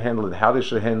who should handle it, how they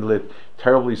should handle it.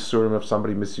 Terribly surim if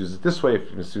somebody misuses it this way,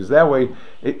 if you misuse that way.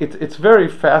 It's very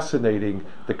fascinating,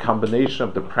 the combination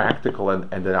of the practical and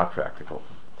the not practical.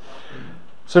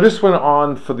 So this went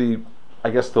on for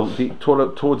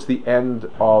towards the end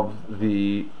of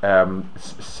the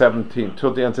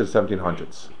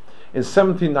 1700s. In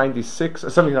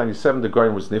 1797, the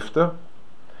Goyen was nifta,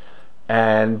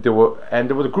 and there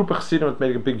was a group of Chassidim that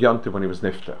made a big yontiv when he was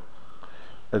nifta.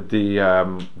 The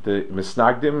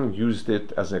Misnagdim used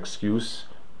it as an excuse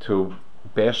to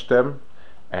bash them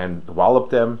and wallop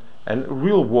them, and a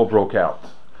real war broke out.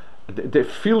 The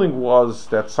feeling was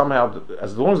that somehow,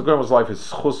 as long as the Goyen was alive,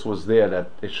 his schus was there, that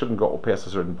it shouldn't go past a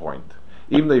certain point.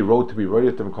 Even though he wrote to be ready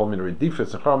to them, called me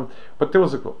redifis, but there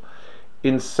was a goal.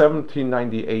 In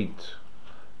 1798,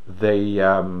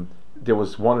 there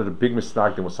was one of the big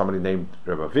misnagdim was somebody named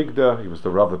Rebbe Vigda. He was the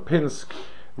Rav of Pinsk.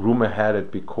 Rumor had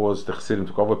it because the Chassidim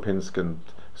took over Pinsk and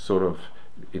sort of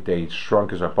they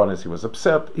shrunk his rabbanis. He was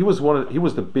upset. He was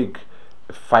the big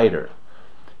fighter.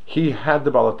 He had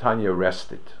the Baal HaTanya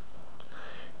arrested.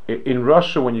 In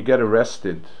Russia, when you get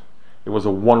arrested, it was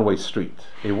a one-way street.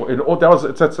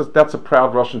 That's a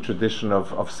proud Russian tradition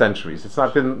of centuries.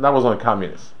 That was only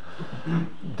communists.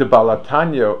 The Baal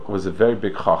HaTanya was a very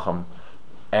big chacham,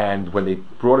 and when they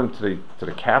brought him to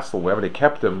the castle, wherever they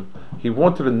kept him, he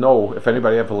wanted to know if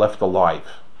anybody ever left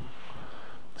alive.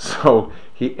 So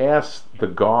he asked the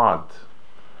guard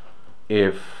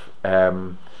if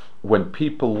when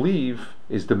people leave,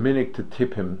 is the minhag to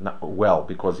tip him well,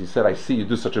 because he said, I see you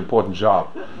do such an important job.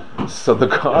 So the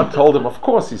guard told him, of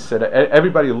course. He said,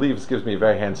 everybody who leaves gives me a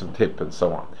very handsome tip, and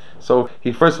so on. So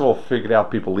he first of all figured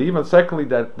out people leave, and secondly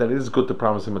that it is good to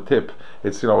promise him a tip.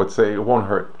 It won't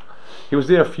hurt. He was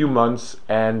there a few months,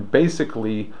 and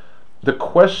basically the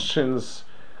questions,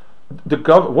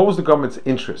 what was the government's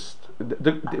interest?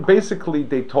 Basically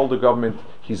they told the government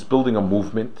he's building a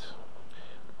movement,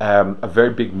 a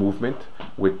very big movement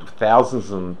with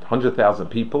thousands and 100,000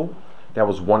 people. That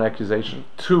was one accusation.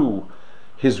 Two,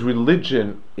 his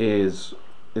religion is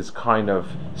kind of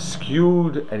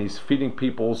skewed, and he's feeding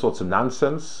people all sorts of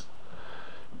nonsense.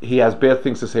 He has bad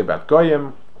things to say about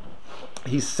Goyim.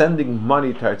 He's sending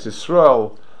money to Eretz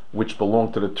Yisrael, which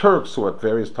belonged to the Turks, who at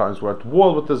various times were at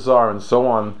war with the Tsar, and so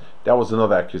on. That was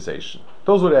another accusation.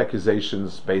 Those were the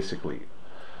accusations, basically.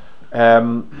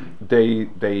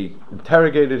 They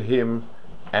interrogated him,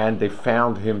 and they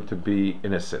found him to be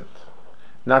innocent.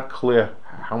 Not clear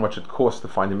how much it cost to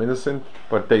find him innocent,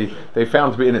 but they found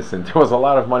him to be innocent. There was a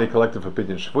lot of money collected for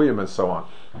Pidyon Shvuyim and so on.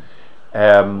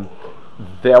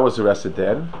 There was arrested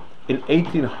then. In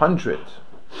 1800,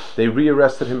 they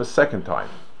rearrested him a second time.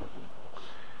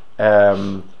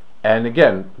 And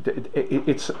again,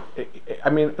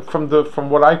 from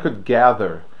what I could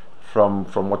gather,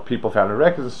 from what people found in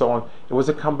records and so on, it was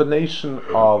a combination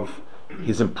of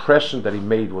his impression that he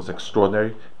made was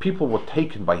extraordinary. People were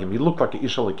taken by him. He looked like an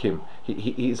Ish Elikim.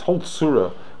 His whole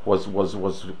surah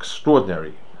was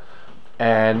extraordinary,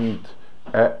 and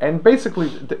basically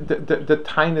the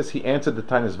tainus, he answered the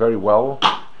tainus very well,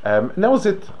 and that was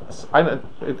it.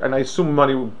 And I assume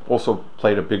money also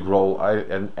played a big role.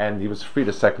 And he was freed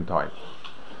a second time,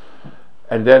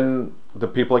 and then the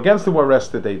people against him were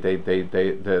arrested.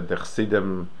 The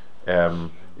Chassidim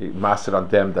mastered on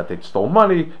them that they stole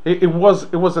money. It was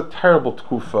a terrible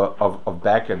tkufa of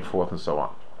back and forth and so on.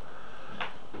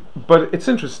 But it's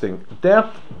interesting,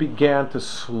 that began to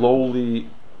slowly,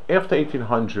 after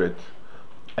 1800,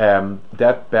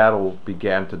 that battle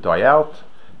began to die out,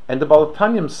 and the Baal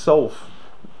HaTanya himself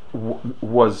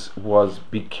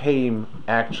became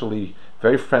actually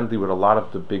very friendly with a lot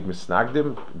of the big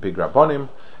misnagdim, big rabbanim,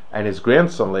 and his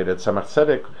grandson later, Tzemach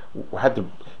Tzedek, had to.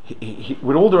 He,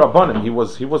 with all the rabbanim, he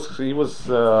was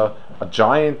a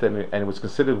giant, and was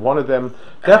considered one of them.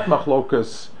 That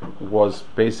machlokas was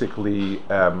basically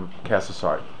cast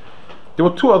aside. There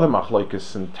were two other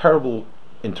machlokas, and terrible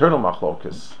internal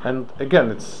machlokas. And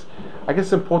again, I guess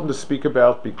it's important to speak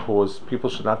about, because people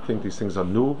should not think these things are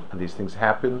new and these things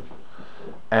happen.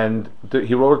 And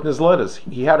he wrote it in his letters.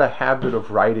 He had a habit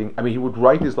of writing. He would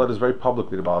write his letters very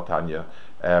publicly to Baal HaTanya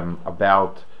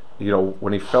about,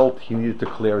 when he felt he needed to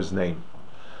clear his name.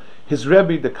 His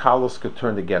Rebbe, the Kaloska,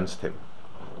 turned against him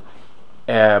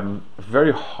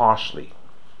very harshly.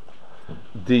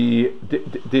 The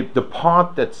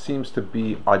part that seems to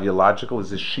be ideological is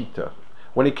his Shita.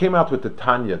 When he came out with the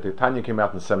Tanya came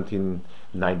out in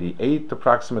 1798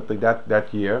 approximately,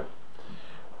 that year.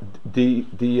 the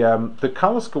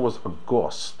Kalisker was a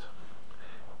ghost,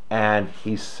 and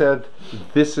he said,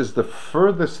 "This is the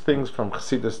furthest things from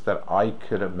Chassidus that I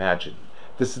could imagine.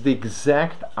 This is the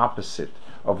exact opposite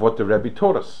of what the Rebbe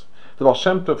taught us. The Baal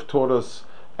Shem Tov taught us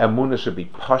Emunah should be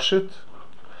pashut.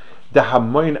 The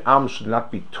Hamoin Am should not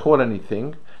be taught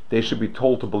anything. They should be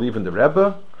told to believe in the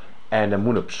Rebbe and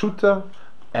Emunah Pshuta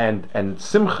and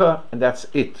Simcha, and that's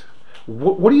it.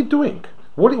 What are you doing?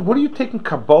 What are you taking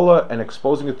Kabbalah and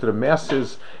exposing it to the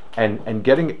masses and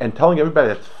getting and telling everybody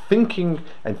that thinking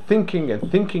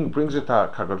brings it to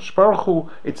Kadosh Baruch Hu?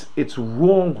 It's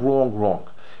wrong.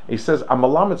 He says,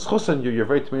 "Amalam it's chusan you're a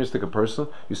very communistic person.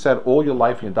 You said all your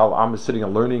life your Dal Am is sitting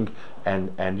and learning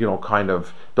and kind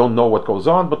of don't know what goes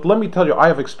on. But let me tell you, I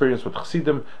have experience with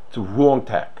Chassidim. It's a wrong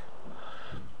tack."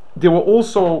 There were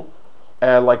also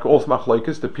like all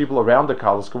machlokes, the people around the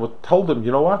Kalisker would tell them,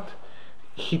 you know what?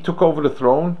 He took over the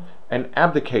throne and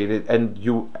abdicated, and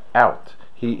you out.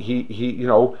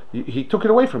 He took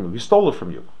it away from you. He stole it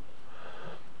from you.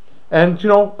 And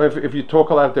if you talk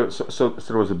a lot, so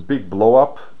there was a big blow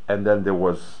up, and then there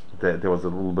was a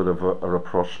little bit of a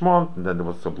rapprochement, and then there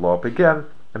was a blow up again,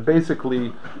 and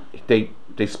basically they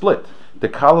split. The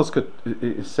Kalisker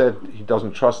said he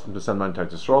doesn't trust them to send money to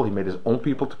Israel. He made his own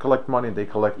people to collect money, and they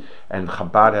collect. And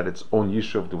Chabad had its own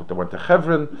yishuv. They went to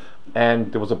Hebron,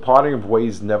 and there was a parting of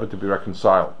ways never to be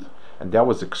reconciled. And that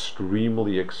was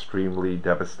extremely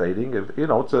devastating.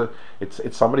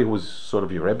 It's somebody who was sort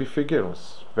of your Rebbe figure. It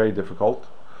was very difficult.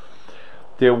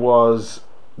 There was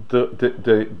the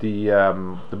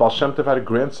Baal Shem Tov had a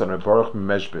grandson, a Baruch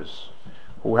Meshbis,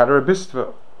 who had a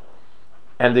Rebbistva,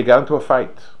 and they got into a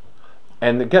fight.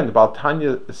 And again, the Baal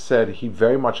Tanya said he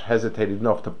very much hesitated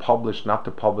enough not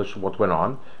to publish what went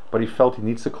on, but he felt he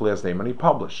needs to clear his name, and he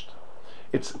published.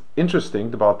 It's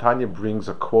interesting. The Baal Tanya brings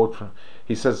a quote from.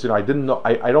 He says, I didn't know.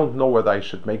 I don't know whether I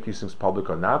should make these things public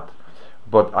or not,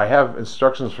 but I have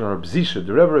instructions from Reb Zisha,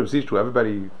 the Rebbe Reb Zisha, who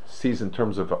everybody sees in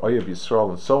terms of Oyev Yisrael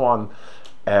and so on.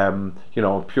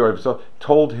 Pure Yisrael,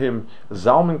 told him,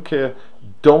 Zalmanke,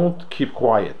 don't keep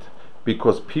quiet,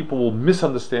 because people will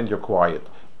misunderstand your quiet.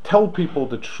 Tell people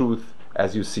the truth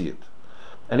as you see it.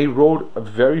 And he wrote a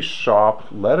very sharp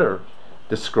letter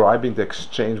describing the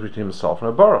exchange between himself and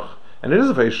a Baruch. And it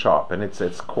is very sharp, and it's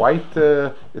quite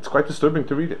disturbing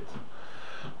to read it.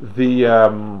 The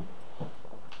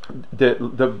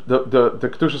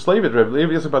Kedushas Levi, Reb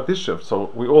Levi is about Dishev.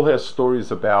 So we all have stories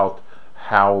about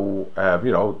how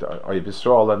Oyev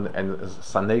Yisrael and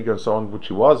Sanhedrin and so on, which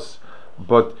he was,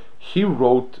 but he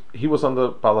was on the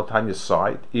Baal Tanya's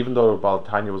side, even though Baal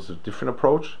Tanya was a different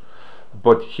approach.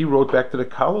 But he wrote back to the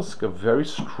Kalisker very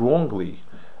strongly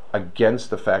against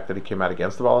the fact that he came out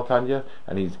against the Baal Tanya,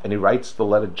 and he writes the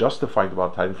letter justifying the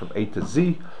Baal Tanya from A to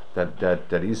Z,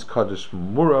 that he's Kaddish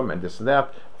Muram and this and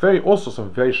that. Also some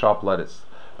very sharp letters.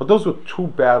 But those were two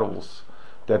battles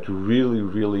that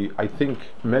really, I think,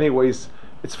 in many ways,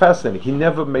 it's fascinating. He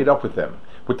never made up with them.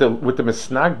 With the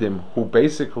Misnagdim, who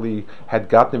basically had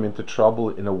gotten him into trouble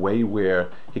in a way where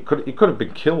he could have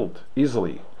been killed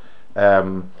easily.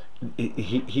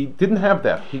 He didn't have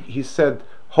that. He said,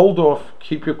 hold off,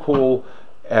 keep your cool,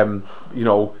 be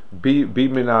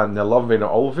mina nelavina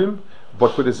olvim,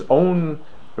 but with his own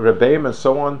rebbeim and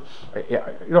so on.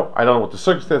 I don't know what the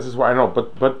circumstances were. I don't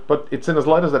know, but it's in his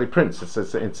letters that he prints.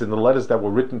 It's in the letters that were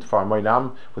written for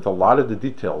Amoinam with a lot of the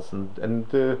details and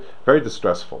very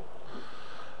distressful.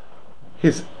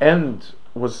 His end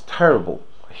was terrible.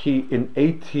 In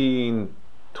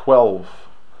 1812,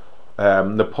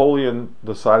 Napoleon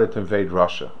decided to invade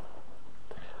Russia.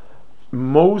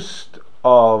 Many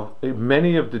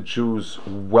of the Jews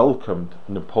welcomed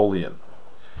Napoleon.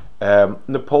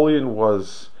 Napoleon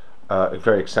was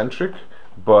very eccentric,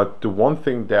 but the one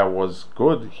thing that was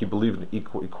good, he believed in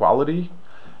equality,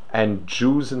 and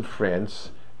Jews in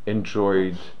France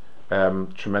enjoyed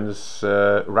tremendous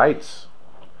rights.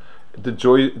 The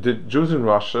Jews in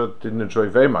Russia didn't enjoy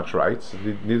very much rights.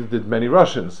 Neither did many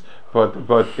Russians. But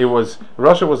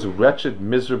Russia was wretched,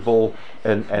 miserable,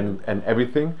 and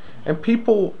everything. And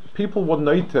people were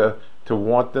not to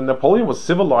want. And Napoleon was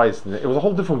civilized. And it was a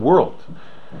whole different world.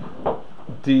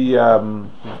 The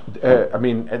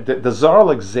Tsar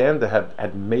Alexander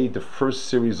had made the first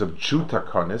series of Jew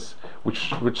takonis,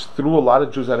 which threw a lot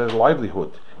of Jews out of their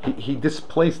livelihood. He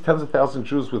displaced tens of thousands of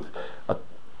Jews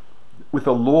with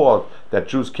a law that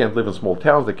Jews can't live in small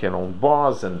towns, they can't own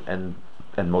bars and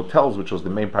motels, which was the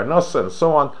main parnasa, and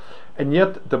so on. And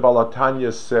yet the Baal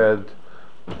Tanya said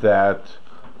that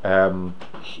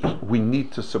we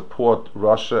need to support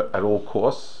Russia at all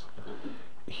costs.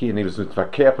 He was with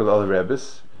Vakep with other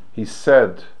rabbis. He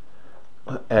said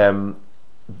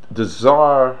the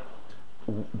Tsar,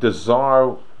 the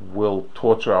Tsar will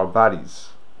torture our bodies,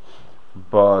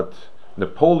 but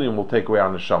Napoleon will take away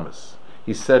our neshamas.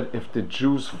 He said if the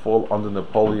Jews fall under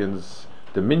Napoleon's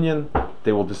dominion,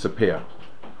 they will disappear.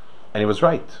 And he was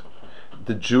right.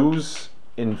 The Jews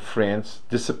in France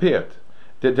disappeared.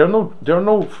 There are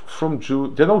no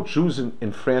Jews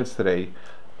in France today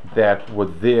that were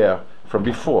there from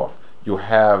before. You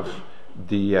have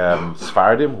the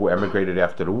Sephardim who emigrated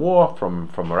after the war from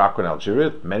Morocco and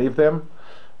Algeria, many of them.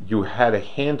 You had a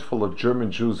handful of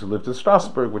German Jews who lived in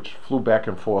Strasbourg, which flew back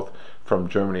and forth from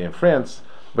Germany and France,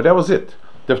 but that was it.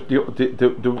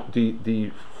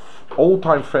 The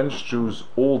old-time French Jews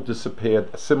all disappeared,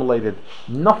 assimilated.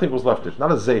 Nothing was left.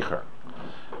 Not a zecher.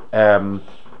 In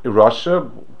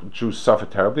Russia, Jews suffered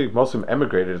terribly. Most of them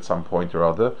emigrated at some point or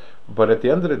other, but at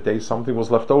the end of the day, something was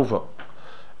left over.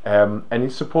 And he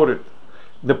supported.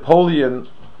 Napoleon,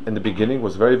 in the beginning,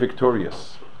 was very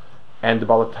victorious, and the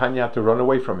Baal HaTanya had to run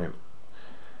away from him.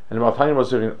 And the Baal HaTanya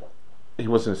was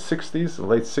in his 60s,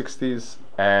 late 60s,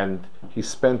 and he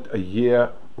spent a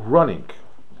year running.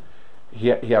 He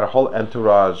had a whole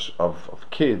entourage of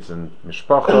kids and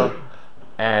mishpacha,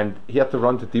 and he had to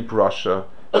run to deep Russia.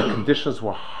 The conditions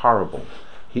were horrible.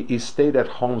 He stayed at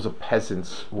homes of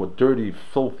peasants who were dirty,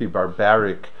 filthy,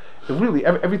 barbaric. And really,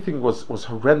 everything was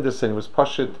horrendous, and he was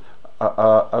pashut,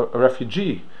 a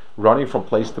refugee running from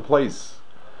place to place.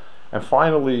 And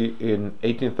finally, in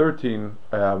 1813,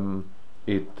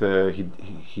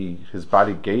 his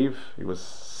body gave. He was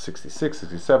 66,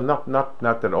 67, not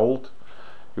that old.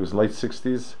 He was late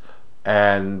 60s,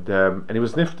 and he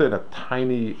was nifted in a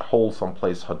tiny hole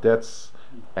someplace, Hadetz,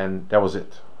 and that was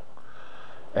it.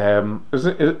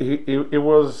 It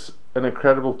was an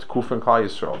incredible Tekuf in Klal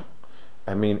Yisrael.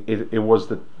 I mean, it was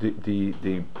the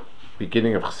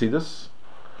beginning of Chassidus,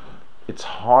 its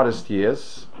hardest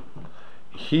years.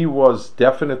 He was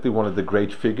definitely one of the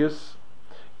great figures.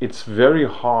 It's very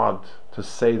hard to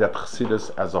say that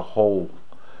Chassidus as a whole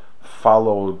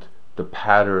followed the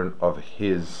pattern of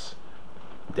his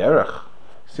derech.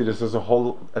 Chassidus as a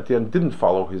whole, at the end, didn't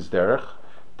follow his derech.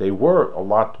 They were a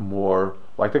lot more,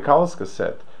 like the Kaliska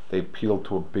said, they appealed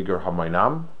to a bigger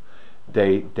Hamaynam.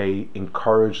 They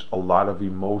encouraged a lot of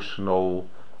emotional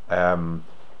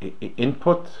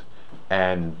input,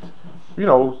 and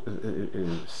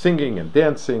singing and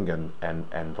dancing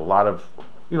and a lot of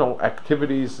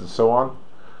activities and so on.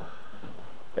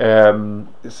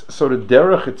 So the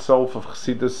derech itself of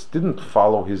Chassidus didn't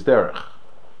follow his derech.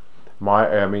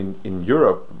 In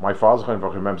Europe, my father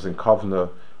remembers in Kovna,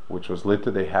 which was later,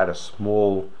 they had a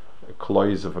small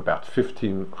klois of about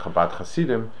 15 Chabad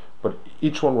Hasidim, but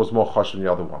each one was more chashuv than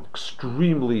the other one.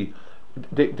 Extremely,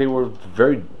 they were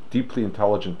very deeply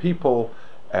intelligent people.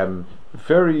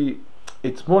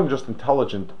 It's more than just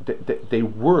intelligent. They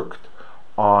worked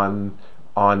on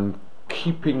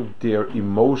keeping their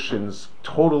emotions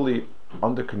totally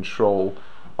under control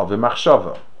of the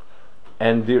machshava,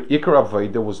 and their ikar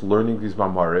avodah was learning these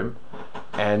mamarim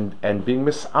and being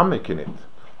misamek in it.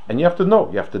 And you have to know,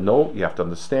 you have to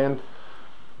understand.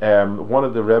 One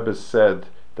of the Rebbes said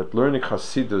that learning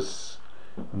Hasidus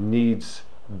needs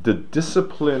the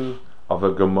discipline of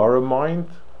a Gemara mind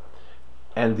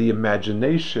and the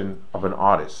imagination of an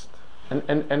artist.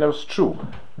 And that was true.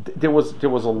 There was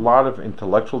a lot of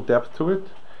intellectual depth to it,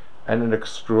 and an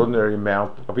extraordinary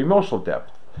amount of emotional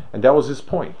depth, and that was his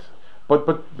point.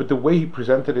 But the way he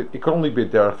presented it, it could only be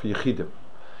there for Yechidim.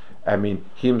 I mean,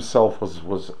 he himself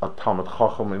was a Talmid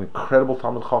Chacham, an incredible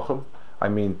Talmid Chacham. I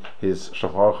mean, his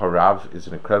Shachar Harav is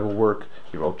an incredible work.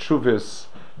 He wrote Chuvis.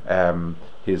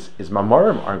 His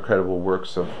Mamarim are incredible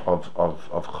works of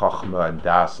Chachma and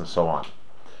Das and so on.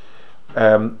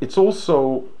 It's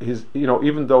also his,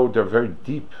 even though they're very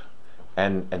deep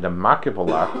and the makiv a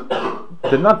lot,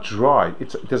 they're not dry.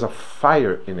 There's a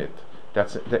fire in it.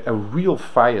 That's a real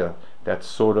fire. That's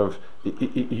sort of,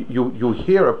 you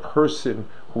hear a person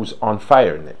who's on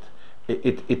fire in it.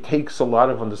 It takes a lot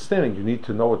of understanding. You need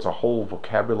to know it's a whole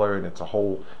vocabulary, and it's a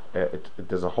whole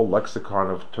there's a whole lexicon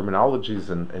of terminologies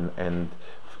and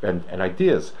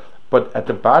ideas. But at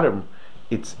the bottom,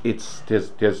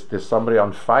 there's somebody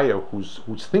on fire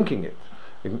who's thinking it.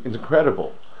 It's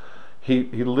incredible. He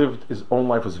lived his own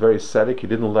life, was very ascetic. He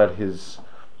didn't let his,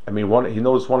 he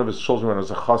knows one of his children when he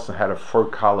was a chassan had a fur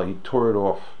collar. He tore it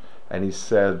off, and he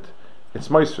said, it's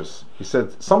moistus. He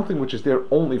said something which is there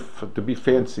only to be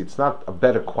fancy. It's not a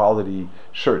better quality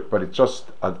shirt, but it's just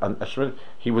a shirt.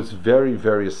 He was very,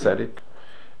 very ascetic.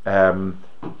 A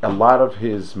lot of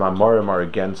his mamarim are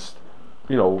against,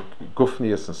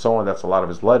 gufnias and so on. That's a lot of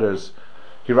his letters.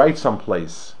 He writes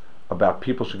someplace about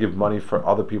people should give money for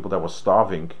other people that were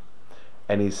starving,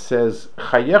 and he says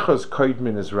chayecha's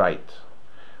koidmin is right,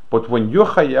 but when your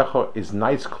chayecha is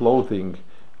nice clothing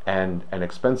and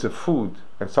expensive food,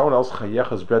 and someone else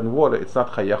chayecha is bread and water, it's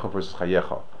not chayecha versus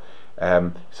chayecha.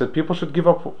 He said people should give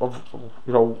up of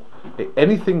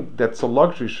anything that's a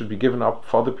luxury should be given up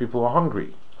for other people who are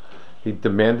hungry. He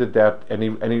demanded that, and he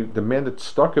demanded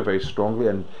tzedakah very strongly,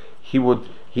 and he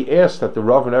asked that the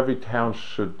rav in every town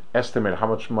should estimate how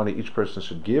much money each person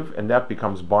should give, and that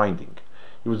becomes binding.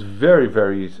 He was very,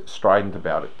 very strident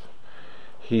about it.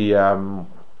 He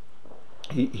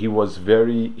was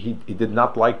very he did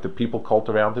not like the people cult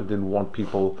around him. Didn't want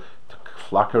people to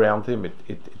flock around him.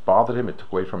 It bothered him. It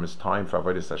took away from his time for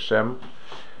avodas Hashem.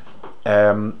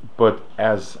 But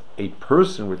as a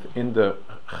person within the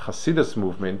Hasidus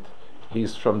movement,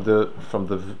 he's from the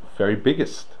very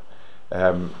biggest,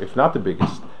 if not the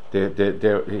biggest.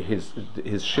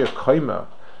 His sheer kaima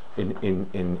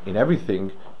in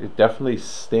everything, it definitely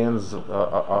stands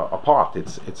apart.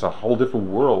 It's a whole different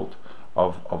world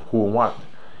of who and what.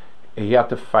 He had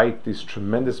to fight these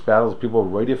tremendous battles. People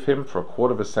were ready for him for a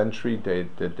quarter of a century.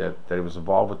 That he was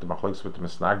involved with the machlokes, with the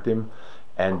misnagdim,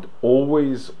 and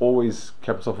always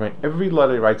kept himself in. Every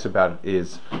letter he writes about it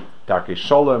is darkei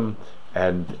shalom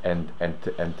and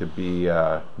to be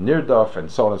nirdaf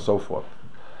and so on and so forth.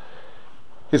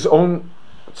 His own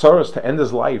tzaras to end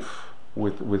his life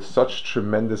with such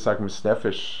tremendous agmas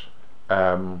nefesh,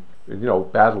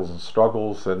 battles and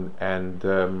struggles and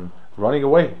running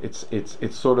away. It's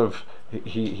sort of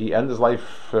he ended his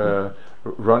life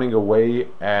running away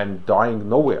and dying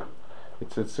nowhere.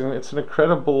 It's an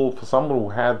incredible for someone who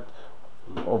had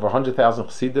over 100,000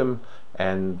 chassidim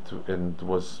and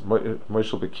was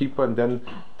Moshel Bekipa, and then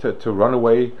to run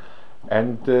away.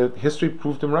 And history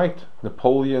proved him right.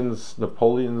 Napoleon's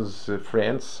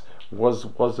France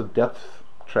was a death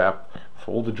trap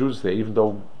for all the Jews there, even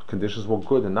though conditions were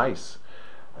good and nice.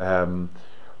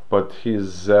 But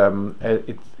his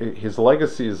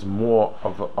legacy is more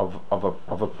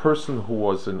of a person who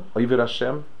was an Oved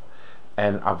Hashem,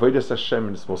 and avodas Hashem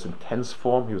in its most intense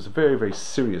form. He was very, very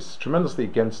serious, tremendously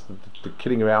against the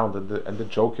kidding around and the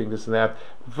joking, this and that.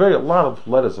 A lot of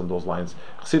letters on those lines.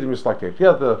 Chassidim used to like to get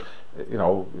together,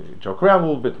 joke around a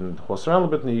little bit and horse around a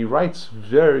little bit, and he writes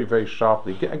very, very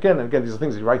sharply. Again and again, these are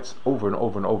things he writes over and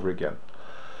over and over again.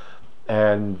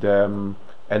 And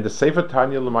the Sefer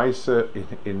Tanya L'maisa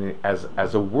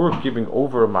as a work giving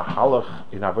over a mahalach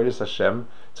in avodas Hashem,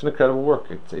 it's an incredible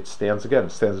work. It stands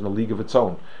in a league of its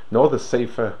own. No other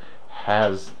Sefer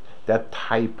has that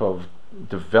type of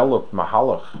developed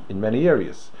mahalach in many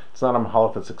areas. It's not a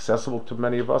mahalach that's accessible to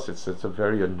many of us. It's a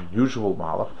very unusual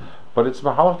mahalach, but it's a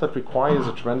mahalach that requires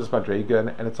a tremendous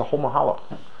madrega, and it's a whole mahalach.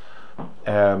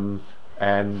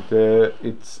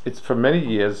 It's for many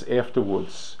years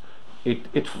afterwards.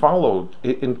 It followed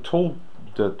until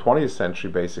the 20th century.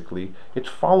 Basically, it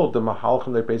followed the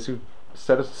mahalchim. They basically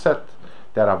set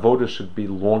that avodah should be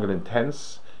long and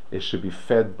intense. It should be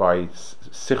fed by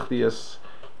sichtius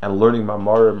and learning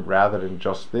mamarim rather than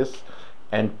just this.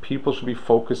 And people should be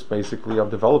focused basically on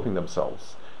developing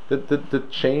themselves. The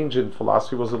change in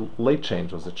philosophy was a late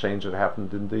change. Was a change that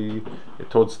happened in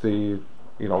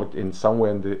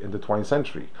somewhere in the 20th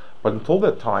century. But until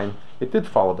that time, it did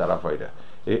follow that avodah.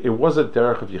 It was a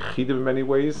derech of Yechidim in many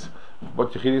ways,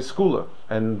 but Yechid is skula,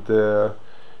 and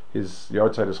his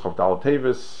yahrzeit is Chav Daled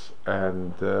Tevis,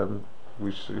 and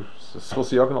we should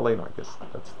Schus Yogan Aleinu, I guess.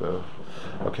 That's the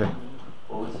okay.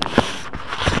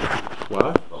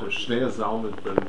 What?